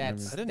didn't I didn't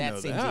that know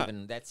seems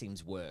that. that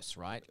seems worse,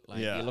 right? Like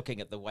Yeah. you're looking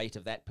at the weight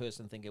of that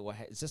person, thinking, "Well,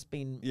 has this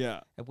been?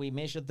 Yeah. Have we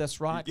measured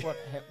this right? What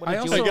I did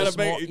also- you I do?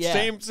 gotta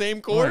Yeah.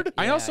 same cord.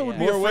 I Yeah, also would yeah.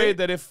 be More afraid weight?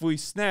 that if we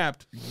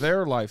snapped,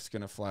 their life's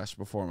gonna flash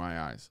before my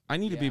eyes. I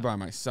need to be Yeah. by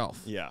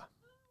myself. Yeah.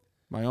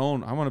 My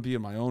own. I want to be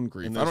in my own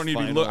grief. In I don't those need to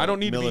be. I final don't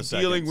need to be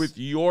dealing milliseconds. with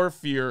your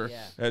fear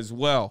Yeah. as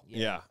well.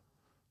 Yeah.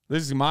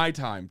 This is my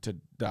time to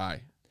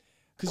die.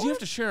 Because you have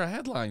to share a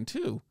headline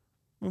too.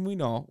 When we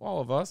know all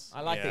of us. I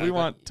like Yeah. that. We you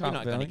want You're top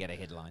not going to billing. get a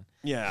headline.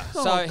 Yeah.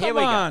 Oh, So here come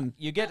we on. go.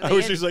 You get. I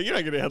was just like, you're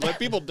not going to have like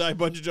people die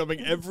bungee jumping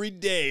every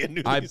day. In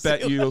New I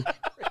bet Zealand. you.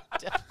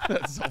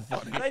 That's so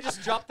funny. They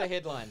just dropped the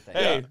headline thing.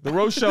 Hey, the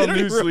Rochelle They don't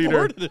even news leader.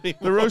 report it anymore.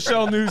 The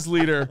Rochelle news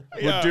leader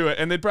Yeah. would do it,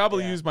 and they'd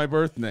probably Yeah. use my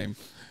birth name.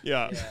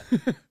 Yeah.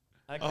 Yeah.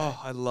 Okay. Oh,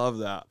 I love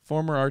that.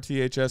 Former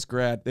RTHS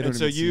grad. They don't And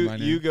so even see my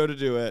name. you go to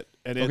do it,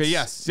 and Okay, it's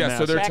yes. So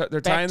massive.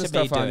 they're tying the to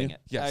me stuff on doing you.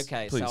 it. Yes,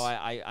 Okay, please.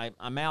 so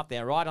I'm out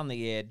there right on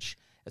the edge.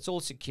 It's all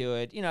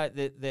secured. You know,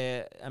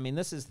 I mean,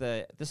 this is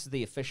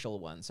the official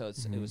one. So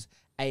it was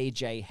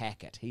AJ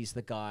Hackett. He's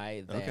the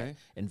guy that Okay.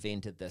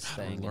 invented this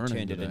thing and learning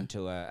turned it today.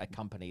 into a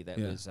company that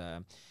Yeah. was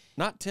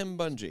Not Tim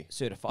Bungee.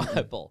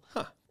 certifiable.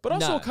 But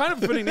also No. kind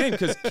of a fitting name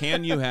because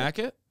can you hack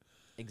it?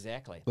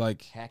 Exactly.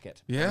 Like,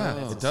 Hackett. yeah, That's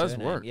it his does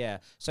surname, work. Yeah.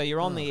 So you're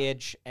on the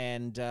edge,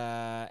 and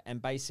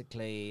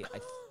basically,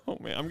 Oh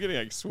man, I'm getting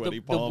like sweaty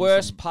the palms.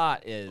 worst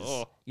part is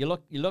Oh. you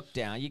look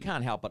down. You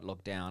can't help but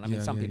look down. I mean,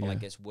 Yeah, some yeah, people I yeah.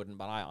 guess wouldn't,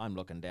 but I'm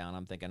looking down.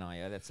 I'm thinking, oh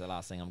yeah, that's the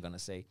last thing I'm going to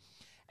see.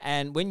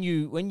 And when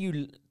you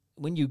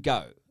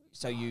go,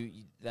 so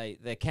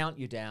they count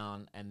you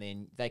down, and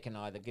then they can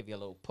either give you a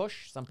little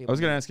push. Some people. I was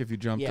going to ask if you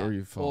jumped yeah, or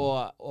you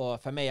fall. or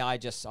for me, I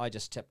just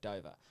tipped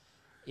over.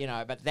 You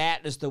know, but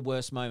that is the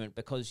worst moment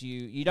because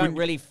you don't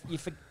really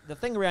the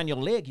thing around your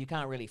leg you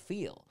can't really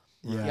feel.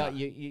 Yeah.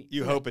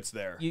 You hope it's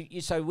there.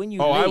 So when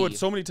you Oh, leave, I would.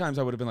 So many times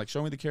I would have been like,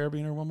 "Show me the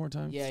carabiner one more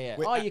time." yeah.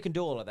 Wait, oh, you can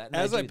do all of that. and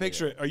As they I do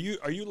picture that. it,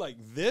 are you like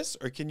this,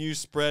 or can you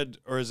spread,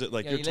 or is it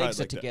like Yeah, you're your tied legs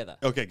are like that? together.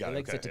 Okay, got Your it.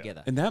 legs okay, are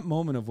together. And that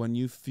moment of when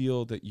you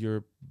feel that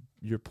your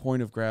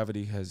point of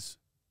gravity has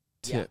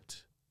Yeah.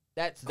 tipped.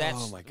 That's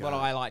Oh my what God.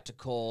 I like to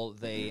call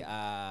the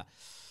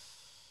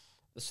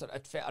sort of,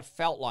 it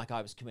felt like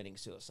I was committing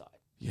suicide.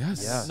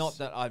 Yes. Yes. Not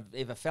that I've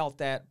ever felt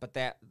that, but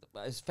that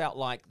it's felt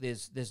like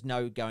there's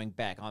no going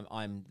back.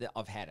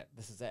 I've had it.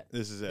 This is it.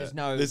 This is There's it.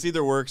 no. This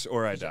either works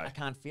or I I die.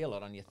 can't feel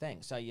it on your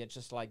thing, so you're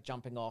just like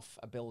jumping off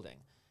a building,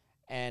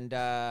 and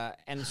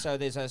so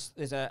there's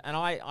a and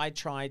I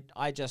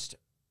just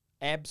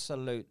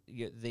absolute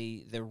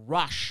the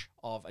rush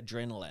of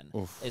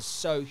adrenaline is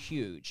so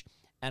huge,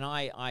 and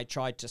I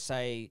tried to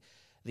say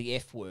the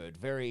F word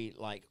very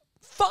like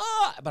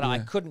fuck, but I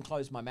couldn't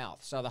close my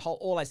mouth, so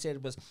all I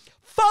said was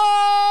fuck,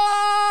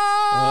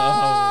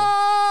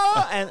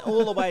 and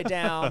all the way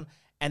down.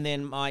 And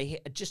then my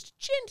head just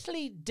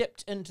gently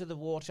dipped into the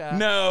water.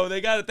 No,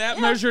 they got it that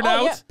Yeah. measured Oh,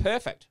 out. Yeah,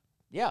 perfect.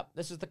 Yeah,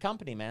 this is the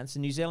company, man. It's the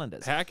New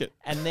Zealanders. Hack it.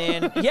 And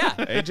then yeah,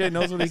 AJ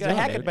knows what he's you gotta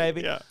doing. hack it,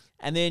 baby. Yeah.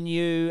 And then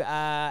you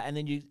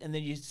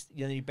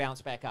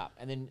bounce back up,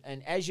 and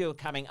as you're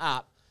coming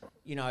up,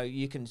 you know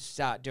you can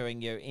start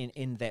doing your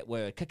in that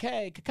word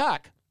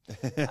kakak.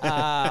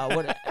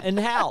 In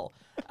hell.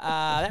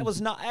 That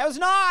was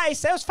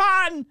nice. That was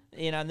fun.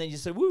 You know, and then you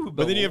say woo.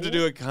 But then you have to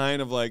do it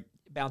kind of like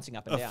bouncing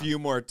up and a down. few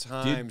more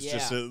times. Yeah.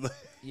 Just so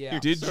Yeah.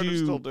 Did sort of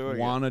still you doing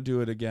want to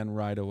do it again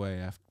right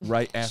away,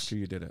 right after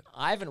you did it?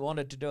 I haven't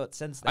wanted to do it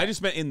since then. I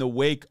just meant in the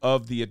wake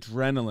of the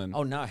adrenaline.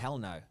 Oh no, hell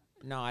no.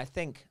 No, I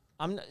think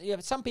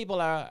some people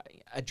are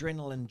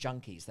adrenaline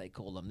junkies. They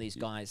call them these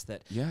guys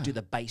that Yeah. do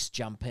the base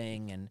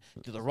jumping and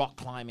do the rock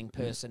climbing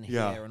person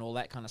Yeah. here and all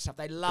that kind of stuff.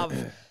 They love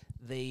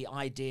the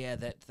idea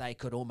that they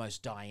could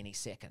almost die any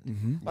second.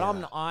 Mm-hmm. But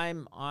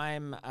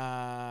I'm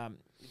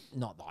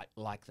not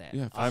like that.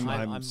 Yeah,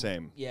 I'm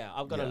same. Yeah,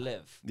 I've got to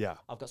live. Yeah.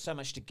 I've got so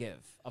much to give.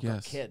 I've Yes.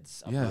 got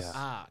kids. I've Yes. got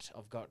art.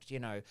 I've got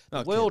the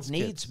Oh, world kids,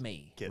 needs kids,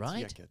 me, Kids. right?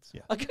 Yeah, kids.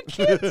 Yeah. I got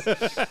kids.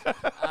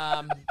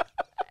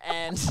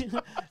 And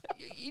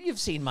you've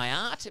seen my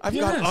art. I've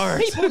got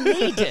art. People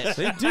need it.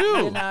 They do.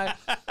 You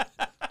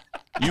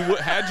know?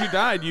 Had you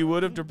died, you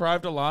would have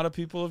deprived a lot of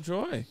people of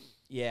joy.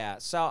 Yeah.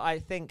 So I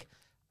think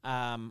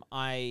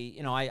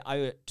I owe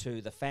it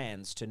to the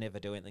fans to never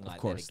do anything like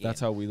Of course, that again. that's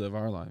how we live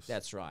our lives.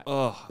 That's right.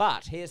 Oh.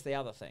 But here's the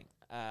other thing.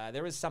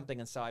 There is something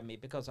inside me,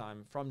 because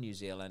I'm from New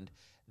Zealand,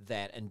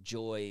 that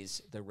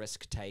enjoys the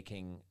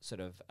risk-taking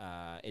sort of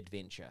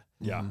adventure.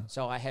 Yeah.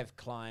 So I have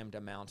climbed a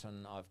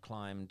mountain. I've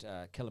climbed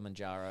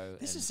Kilimanjaro.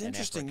 This is in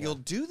interesting. Africa. You'll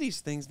do these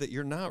things that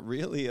you're not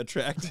really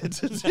attracted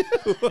to do.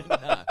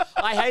 No,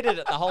 I hated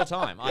it the whole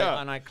time.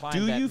 I climbed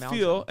Do that you mountain.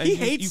 feel? And He you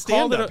hates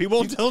called it stand-up. a- He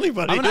won't tell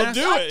anybody. I'm gonna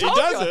He'll ask- do it. He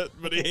does it,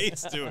 but he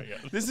hates doing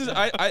it. This is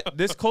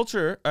this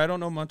culture I don't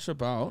know much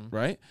about,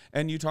 right?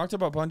 And you talked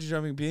about bungee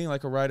jumping being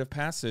like a rite of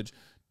passage.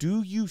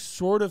 Do you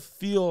sort of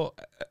feel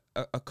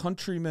a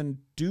countryman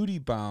duty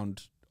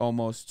bound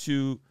almost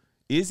to?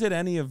 Is it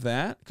any of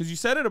that? Because you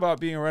said it about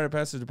being a rite of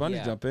passage to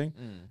bungee jumping.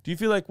 Do you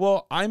feel like,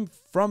 well, I'm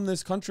from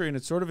this country and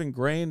it's sort of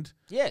ingrained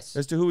Yes.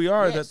 as to who we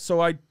are? Yes.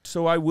 That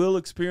so I will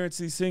experience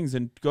these things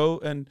and go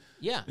and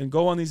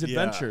go on these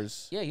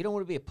adventures. Yeah, you don't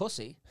want to be a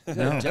pussy. You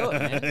got to do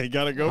it, man. You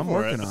gotta go I'm for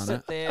working it. on it.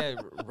 Sit there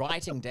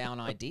writing down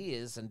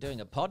ideas and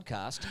doing a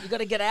podcast. You got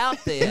to get out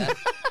there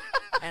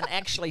and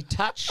actually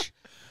touch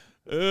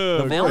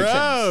Ugh, mountains.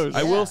 gross.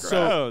 I will. Yeah. So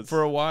Gross.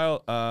 for a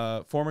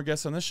while, former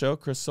guest on the show,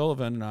 Chris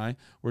Sullivan, and I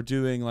were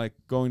doing like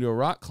going to a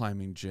rock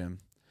climbing gym,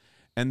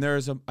 and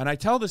and I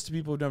tell this to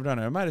people who've never done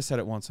it. I might have said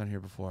it once on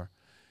here before.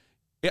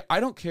 I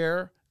don't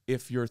care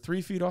if you're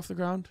 3 feet off the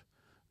ground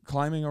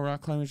climbing a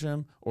rock climbing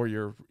gym, or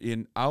you're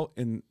out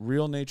in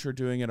real nature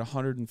doing it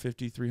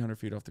 150, 300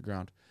 feet off the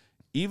ground.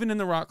 Even in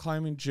the rock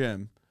climbing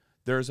gym,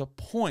 there's a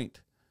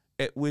point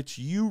at which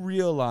you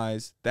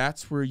realize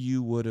that's where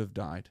you would have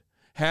died.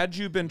 Had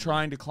you been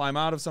trying to climb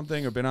out of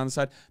something or been on the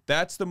side,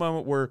 that's the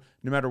moment where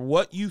no matter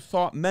what you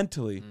thought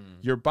mentally,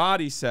 your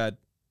body said,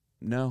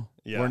 no,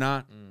 we're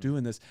not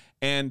doing this.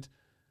 And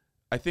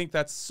I think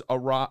that's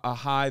a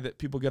high that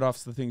people get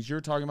off the things you're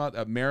talking about,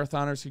 that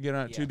marathoners can get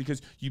on it too,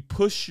 because you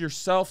push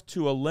yourself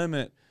to a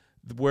limit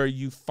where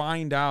you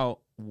find out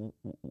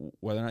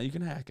whether or not you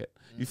can hack it.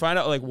 You find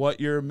out like what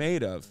you're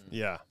made of.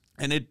 Yeah.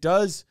 And it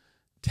does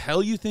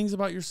tell you things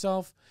about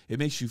yourself. It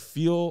makes you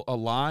feel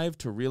alive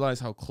to realize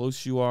how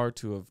close you are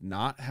to of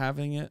not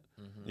having it.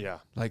 Yeah.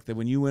 Like that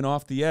when you went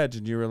off the edge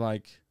and you were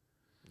like,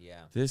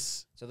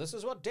 this. So this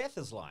is what death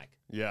is like.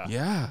 Yeah.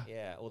 Yeah.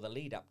 Yeah, or the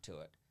lead up to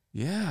it.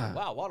 Yeah.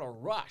 Wow, what a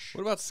rush.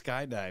 What about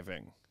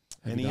skydiving?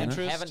 Have Any you done it?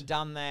 interest? Haven't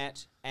done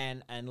that,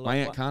 and look, My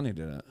Aunt Connie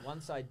did it.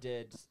 once I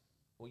did.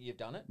 Well, you've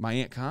done it. My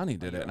Aunt Connie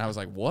did it. you're And I was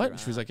right. like, what? You're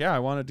She was right. like, yeah, I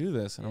want to do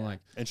this. And I'm Yeah. like,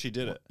 And she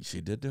did it.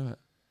 she did do it.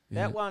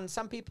 That one,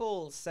 some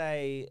people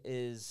say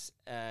is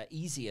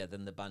easier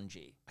than the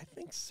bungee. I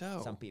think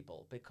so. Some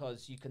people,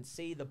 because you can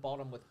see the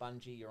bottom with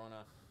bungee. You're on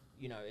a,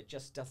 it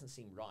just doesn't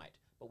seem right.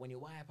 But when you're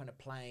way up on a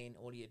plane,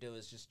 all you do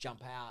is just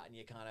jump out, and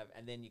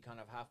and then you kind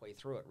of halfway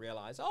through it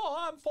realize, oh,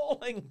 I'm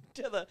falling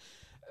to the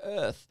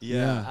earth.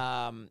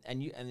 Yeah.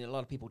 And a lot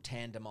of people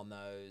tandem on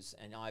those,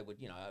 and I would,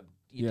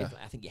 Yeah.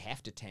 I think you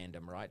have to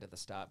tandem right at the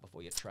start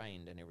before you're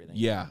trained and everything.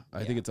 Yeah.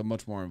 I think it's a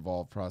much more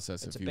involved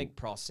process It's if a you big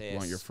process.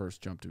 want your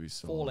first jump to be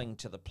solo. Falling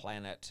to the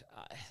planet,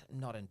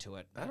 not into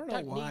it. I don't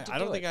know why. Need to I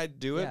don't do think it. I'd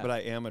do it, Yeah. but I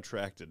am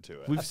attracted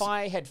to it. We've If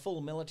I had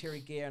full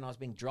military gear and I was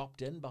being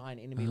dropped in behind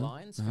enemy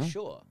lines, for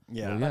sure.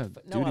 Yeah. Well, But yeah,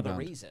 for no duty other bound.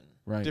 reason.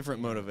 Right.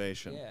 Different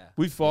motivation. Yeah.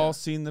 We've all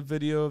seen the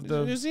video of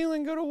New the.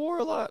 Zealand go to war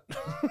a lot.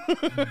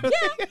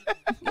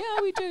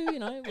 Yeah, we do.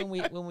 When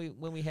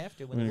we have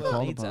to, when when the you're world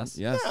called needs upon. us.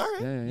 Yes. Yeah, all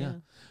right.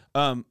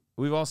 Yeah.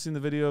 We've all seen the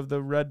video of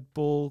the Red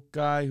Bull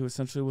guy who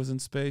essentially was in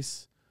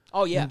space.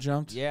 Oh yeah, and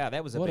jumped. Yeah,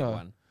 that was a What big a-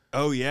 one.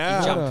 Oh yeah.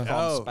 He jumped from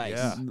oh, space.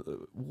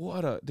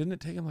 Yeah. Didn't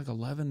it take him like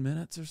 11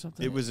 minutes or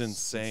something? It was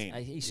insane.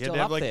 He's He had still to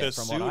have up like there this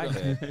from suit what I on.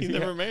 heard. He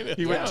never made it.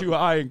 He went too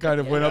high and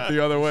kind of went up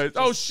the other way.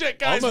 Oh shit,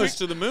 guys! Almost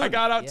to the moon. I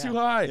got out Yeah. too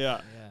high.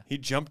 Yeah. Yeah. He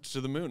jumped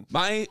to the moon.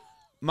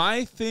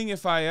 My thing,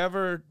 if I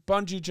ever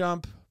bungee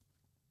jump,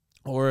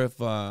 or if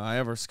I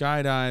ever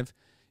skydive,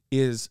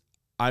 is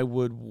I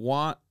wouldn't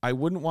want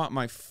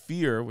my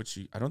fear, which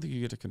I don't think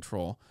you get to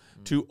control,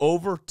 to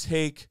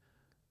overtake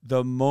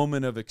the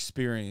moment of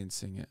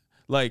experiencing it.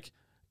 Like,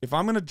 if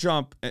I'm going to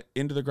jump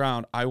into the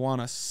ground, I want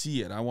to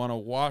see it. I want to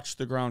watch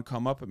the ground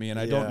come up at me. And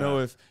I don't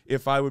know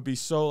if I would be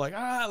so like,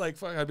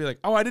 fuck. I'd be like,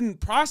 oh, I didn't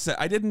process.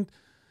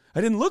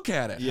 I didn't look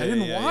at it. Yeah, I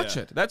didn't yeah, watch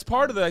yeah. it. That's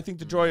part of the, I think,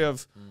 the joy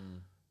of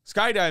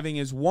skydiving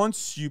is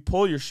once you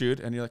pull your chute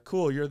and you're like,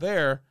 cool, you're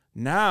there.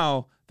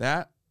 Now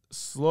that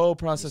slow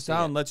process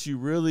down lets you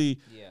really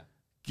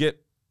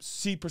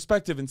see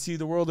perspective and see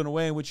the world in a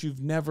way in which you've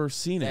never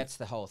seen That's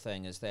the whole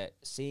thing, is that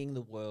seeing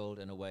the world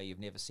in a way you've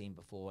never seen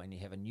before, and you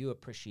have a new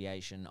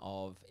appreciation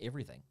of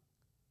everything,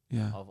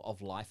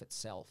 of life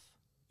itself.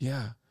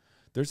 Yeah.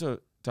 There's a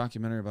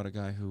documentary about a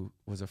guy who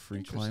was a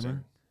free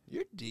climber.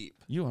 You're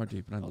deep. You are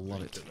deep, and I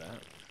love it. To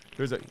that.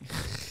 There's a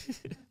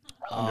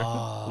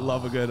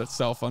love a good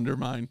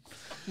self-undermine.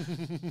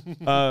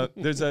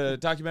 There's a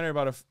documentary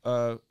about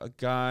a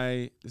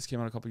guy. This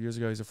came out a couple years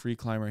ago. He's a free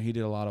climber. He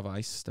did a lot of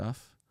ice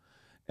stuff.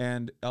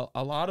 And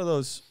a lot of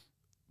those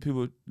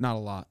people, not a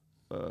lot.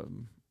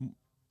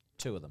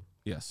 2 of them.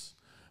 Yes.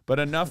 But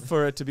enough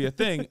for it to be a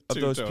thing of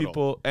 2 those total.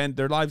 people. And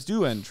their lives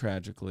do end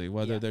tragically,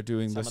 whether they're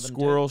doing Some the of them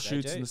squirrel do. They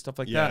shoots do. and stuff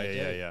like Yeah,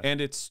 that. yeah.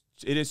 And it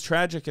is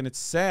tragic and it's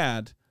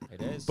sad.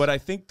 It is. But I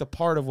think the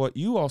part of what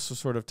you also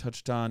sort of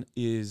touched on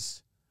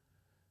is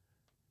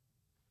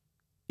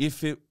if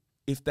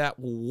that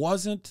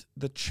wasn't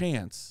the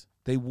chance,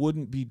 they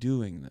wouldn't be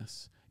doing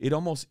this. It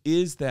almost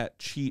is that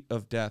cheat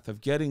of death,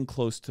 of getting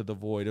close to the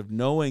void, of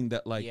knowing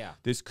that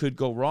this could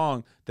go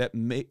wrong, that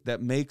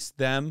makes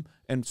them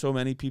and so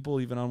many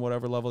people, even on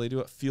whatever level they do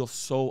it, feel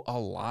so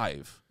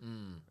alive.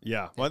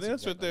 Yeah, well, I think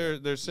that's what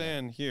they're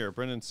saying here.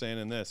 Brendan's saying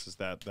in this is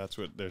that's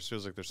what there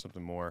feels like. There's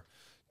something more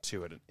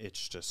to it, an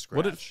itch to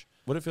scratch.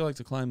 What did it feel like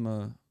to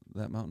climb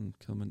that mountain,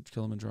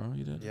 Kilimanjaro?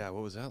 You did? Yeah,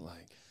 what was that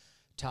like?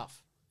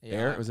 Tough. Yeah,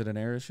 Air? Was it an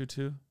air issue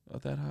too?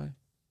 Up that high?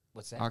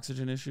 What's that?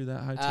 Oxygen issue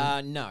that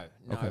high too? No,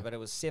 Okay. but it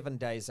was 7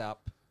 days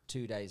up,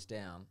 2 days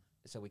down.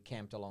 So we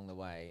camped along the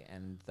way,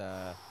 and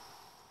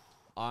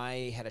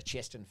I had a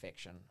chest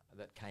infection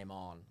that came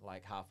on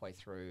like halfway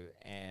through,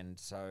 and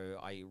so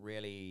I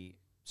really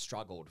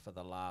struggled for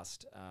the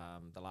last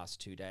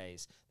 2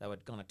 days. They were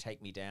going to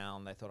take me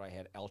down. They thought I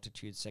had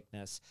altitude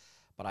sickness,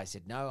 but I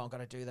said no. I'm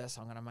going to do this.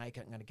 I'm going to make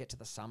it. I'm going to get to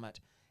the summit,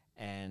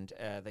 and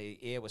the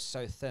air was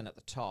so thin at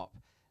the top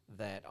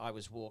that I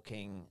was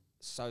walking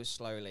so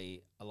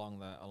slowly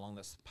along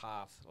this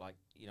path, so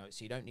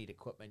you don't need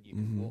equipment, you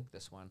can walk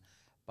this one,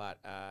 but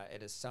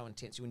it is so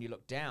intense. When you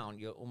look down,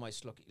 you're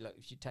almost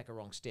if you take a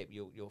wrong step,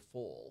 you'll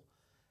fall.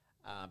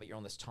 But you're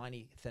on this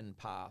tiny, thin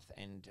path,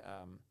 and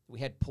we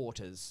had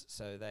porters,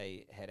 so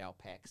they had our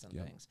packs and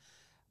things.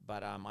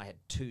 But I had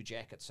 2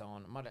 jackets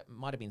on. Might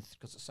have been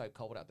because it's so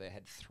cold up there. I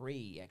had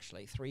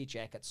 3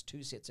 jackets,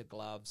 2 sets of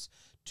gloves,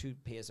 2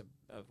 pairs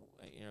of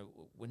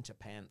winter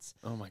pants.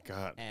 Oh my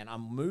God! And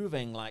I'm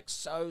moving like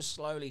so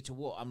slowly to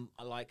walk. I'm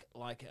like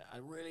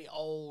a really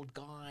old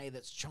guy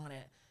that's trying to.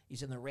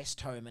 He's in the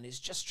rest home and he's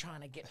just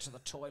trying to get to the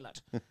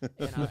toilet,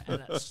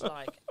 and it's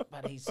like,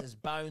 but his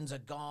bones are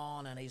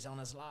gone and he's on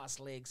his last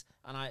legs.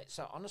 And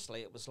so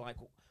honestly, it was like,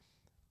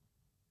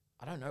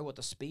 I don't know what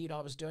the speed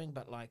I was doing,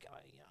 but like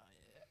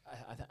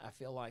I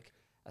feel like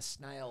a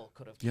snail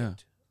could have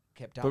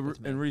kept up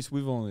with me. And Rhys,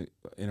 we've only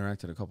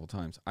interacted a couple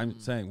times. I'm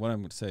saying what I'm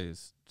going to say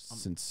is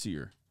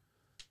sincere,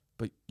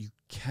 but you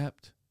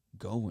kept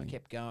going. I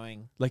kept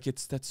going. Like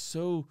that's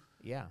so.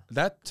 Yeah.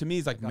 That to me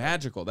is like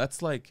magical.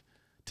 That's like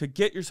to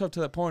get yourself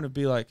to that point of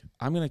be like,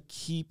 I'm going to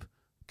keep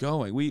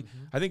going.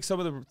 I think some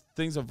of the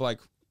things of like,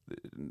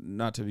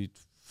 not to be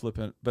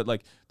flippant, but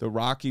like the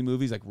Rocky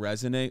movies like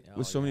resonate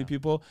with so many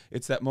people.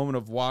 It's that moment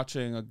of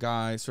watching a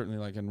guy, certainly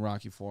like in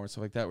Rocky 4 and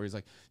stuff like that, where he's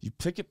like, you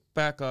pick it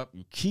back up,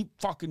 you keep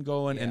fucking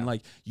going, and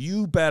like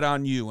you bet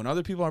on you and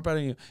other people aren't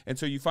betting you. And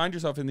so you find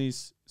yourself in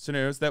these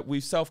scenarios that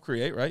we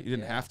self-create, right? You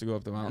didn't have to go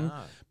up the mountain,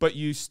 but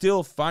you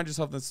still find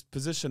yourself in this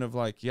position of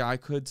like, yeah, I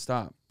could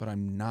stop, but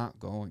I'm not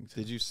going to.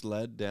 Did you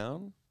sled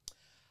down?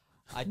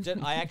 I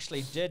did. I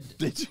actually did.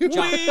 Did you?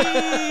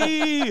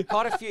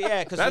 Quite a few,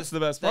 yeah. Because that's the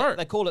best part.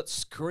 They call it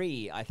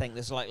scree. I think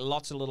there's like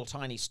lots of little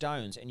tiny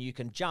stones, and you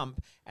can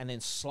jump and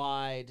then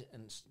slide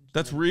and.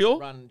 That's real.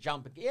 Run,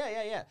 jump.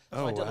 Yeah. So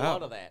Oh, I did a wow.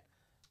 lot of that.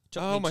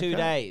 Took Oh, me my 2 God.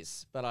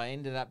 days, but I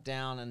ended up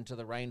down into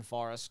the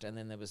rainforest, and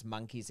then there was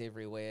monkeys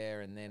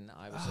everywhere, and then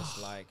I was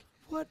just like,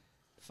 What?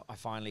 I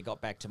finally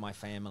got back to my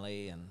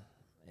family, and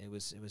it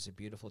was a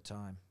beautiful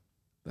time.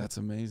 That's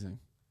amazing.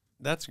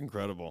 That's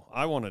incredible.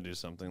 I want to do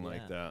something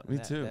like that. Me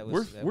too. that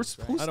We're was great.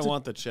 supposed I don't to.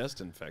 want the chest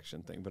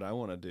infection thing, but I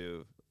want to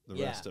do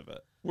the rest of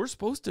it. We're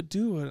supposed to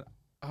do an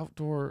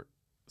outdoor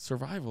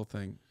survival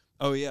thing.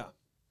 Oh yeah,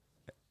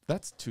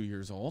 That's 2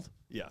 years old.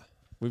 yeah.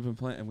 We've been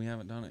playing, and we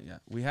haven't done it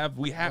yet. We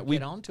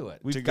Get onto it.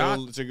 We've To got.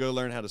 go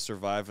learn how to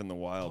survive in the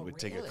wild, Oh, we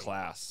take a really?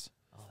 class.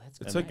 Oh, that's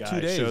It's And like the 2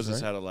 guy days, shows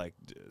us right? how to like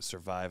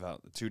survive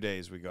out. 2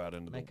 days we go out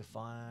into Make the a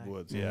fire.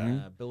 woods. Mhm.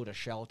 Yeah. Build a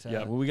shelter.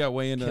 Yeah, Well, we got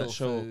way into Kill that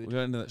show. food. We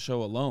got into that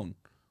show Alone,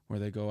 where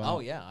they go out. Oh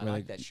yeah, I where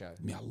like they- that show.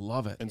 Yeah, I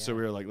love it. And so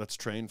we were like, let's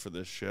train for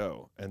this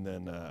show. And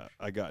then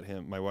I got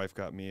him. My wife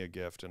got me a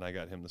gift, and I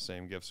got him the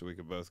same gift, so we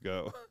could both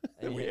go.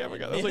 And we haven't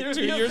got. That was like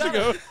 2 years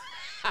ago.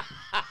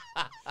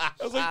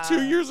 That was like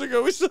 2 years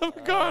ago. We still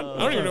haven't gone. I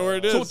don't even know where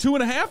it is. So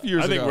 2.5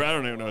 years I think ago. I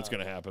don't even know what's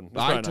going to happen. It's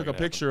I probably took not a gonna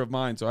picture of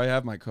mine, so I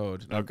have my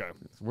code. Okay.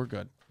 We're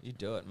good. You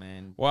do it,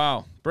 man.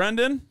 Wow.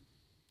 Brendan,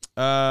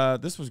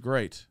 This was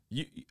great.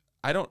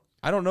 I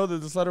don't know that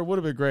this letter would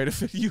have been great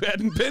if you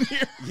hadn't been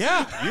here.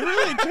 Yeah, you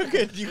really took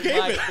it. You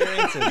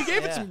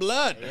gave it some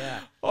blood. Yeah.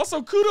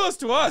 Also, kudos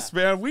to us,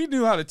 man. We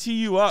knew how to tee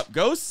you up.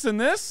 Ghosts in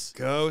this.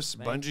 Ghosts,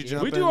 bungee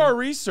jumping. We do our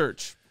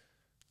research.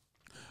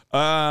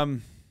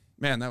 Man,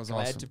 that was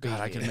Glad awesome. to be God,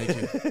 I here. can make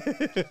you.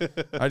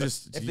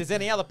 If there's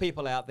any other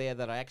people out there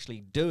that are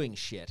actually doing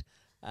shit,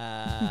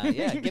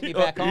 get me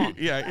back on.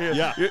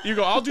 Yeah. You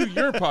go, I'll do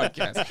your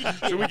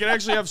podcast so we can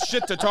actually have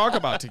shit to talk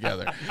about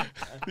together.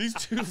 These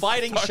two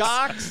Fighting fucks.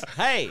 sharks?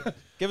 Hey,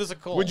 give us a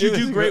call. Would you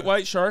do great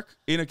white shark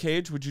in a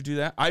cage? Would you do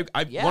that?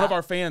 Yeah. One of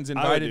our fans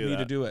invited do me to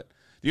that. do it.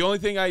 The only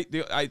thing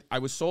I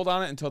was sold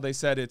on it until they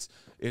said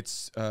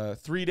it's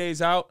 3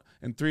 days out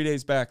and 3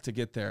 days back to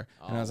get there,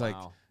 and I was like,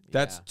 wow.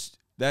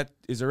 that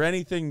is there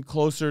anything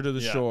closer to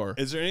the Yeah. shore?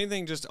 Is there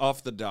anything just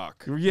off the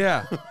dock?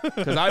 Yeah,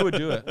 because I would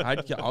do it.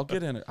 I'll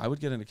get in it. I would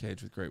get in a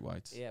cage with great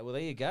whites. Yeah, well,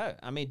 there you go.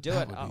 I mean, do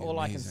That it. would be All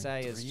I can amazing.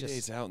 say is 3 just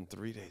days out and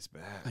 3 days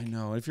back. I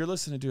know. If you're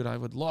listening to it,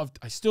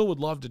 I still would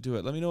love to do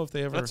it. Let me know if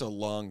they ever. That's a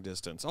long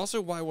distance.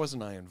 Also, why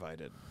wasn't I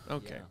invited?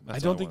 Okay. Yeah. I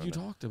that's don't all think you wanna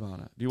know. talked about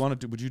it. Do you want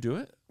to do? Would you do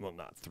it? Well,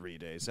 not 3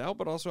 days out,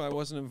 but also I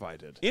wasn't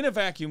invited. In a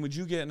vacuum, would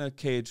you get in a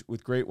cage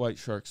with great white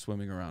sharks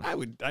swimming around?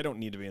 I don't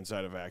need to be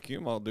inside a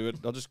vacuum. I'll do it.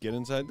 I'll just get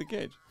inside the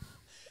cage.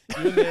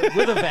 you're in there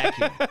with a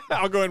vacuum.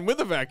 I'll go in with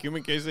a vacuum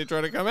in case they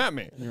try to come at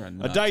me. You're a A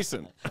nut.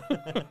 Dyson.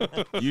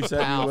 You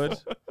said you would.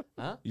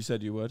 Huh? You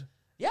said you would.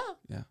 Yeah.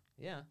 Yeah,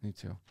 Yeah. me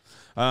too.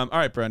 All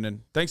right,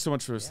 Brendan. Thanks so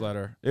much for this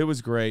letter. It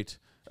was great.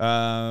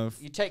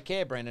 You take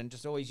care, Brendan.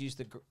 Just always use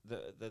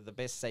the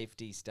best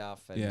safety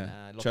stuff and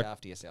Yeah. look Check-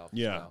 after yourself.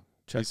 Yeah.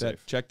 As well.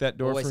 check that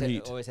door Always for have,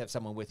 heat. always have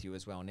someone with you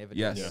as well. Never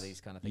Yes. do Yes.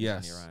 these kind of things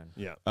Yes. on your own.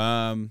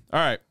 Yeah. All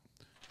right.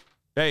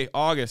 Hey,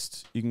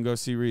 August, you can go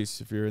see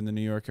Rhys if you're in the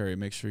New York area.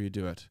 Make sure you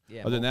do it.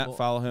 Yeah, Other than that,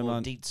 follow him more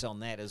on. deets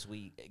on that as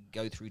we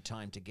go through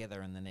time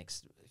together in the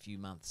next few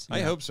months.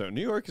 I hope so.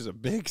 New York is a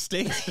big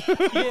state.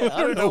 Yeah,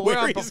 I don't know where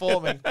I'm where he's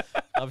performing.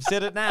 I've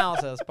said it now,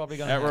 so it's probably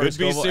going At to Rory Could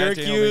be Scovel, at Daniel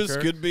Syracuse.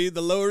 Baker. Could be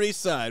the Lower East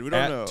Side. We don't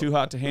At know. Too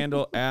Hot to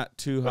Handle, at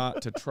Too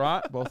Hot to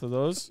Trot, both of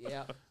those.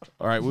 Yeah.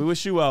 All right, we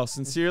wish you well.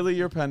 Sincerely,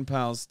 your pen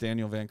pals,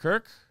 Daniel Van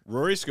Kirk.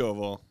 Rory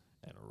Scovel.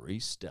 And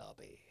Rhys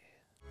Darby.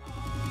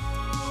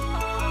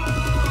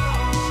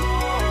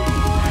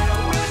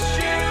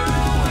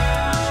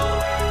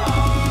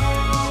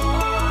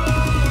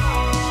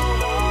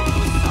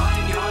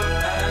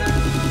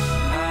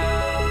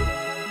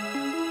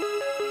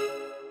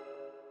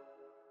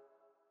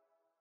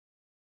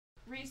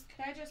 Rhys,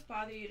 could I just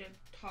bother you to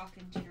talk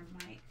into your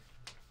mic?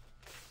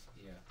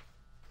 Yeah.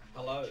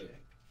 Hello.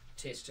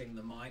 Testing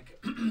the mic.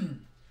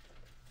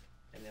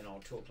 And then I'll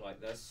talk like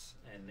this,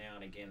 and now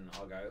and again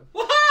I'll go,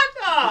 what?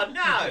 Oh,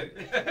 no,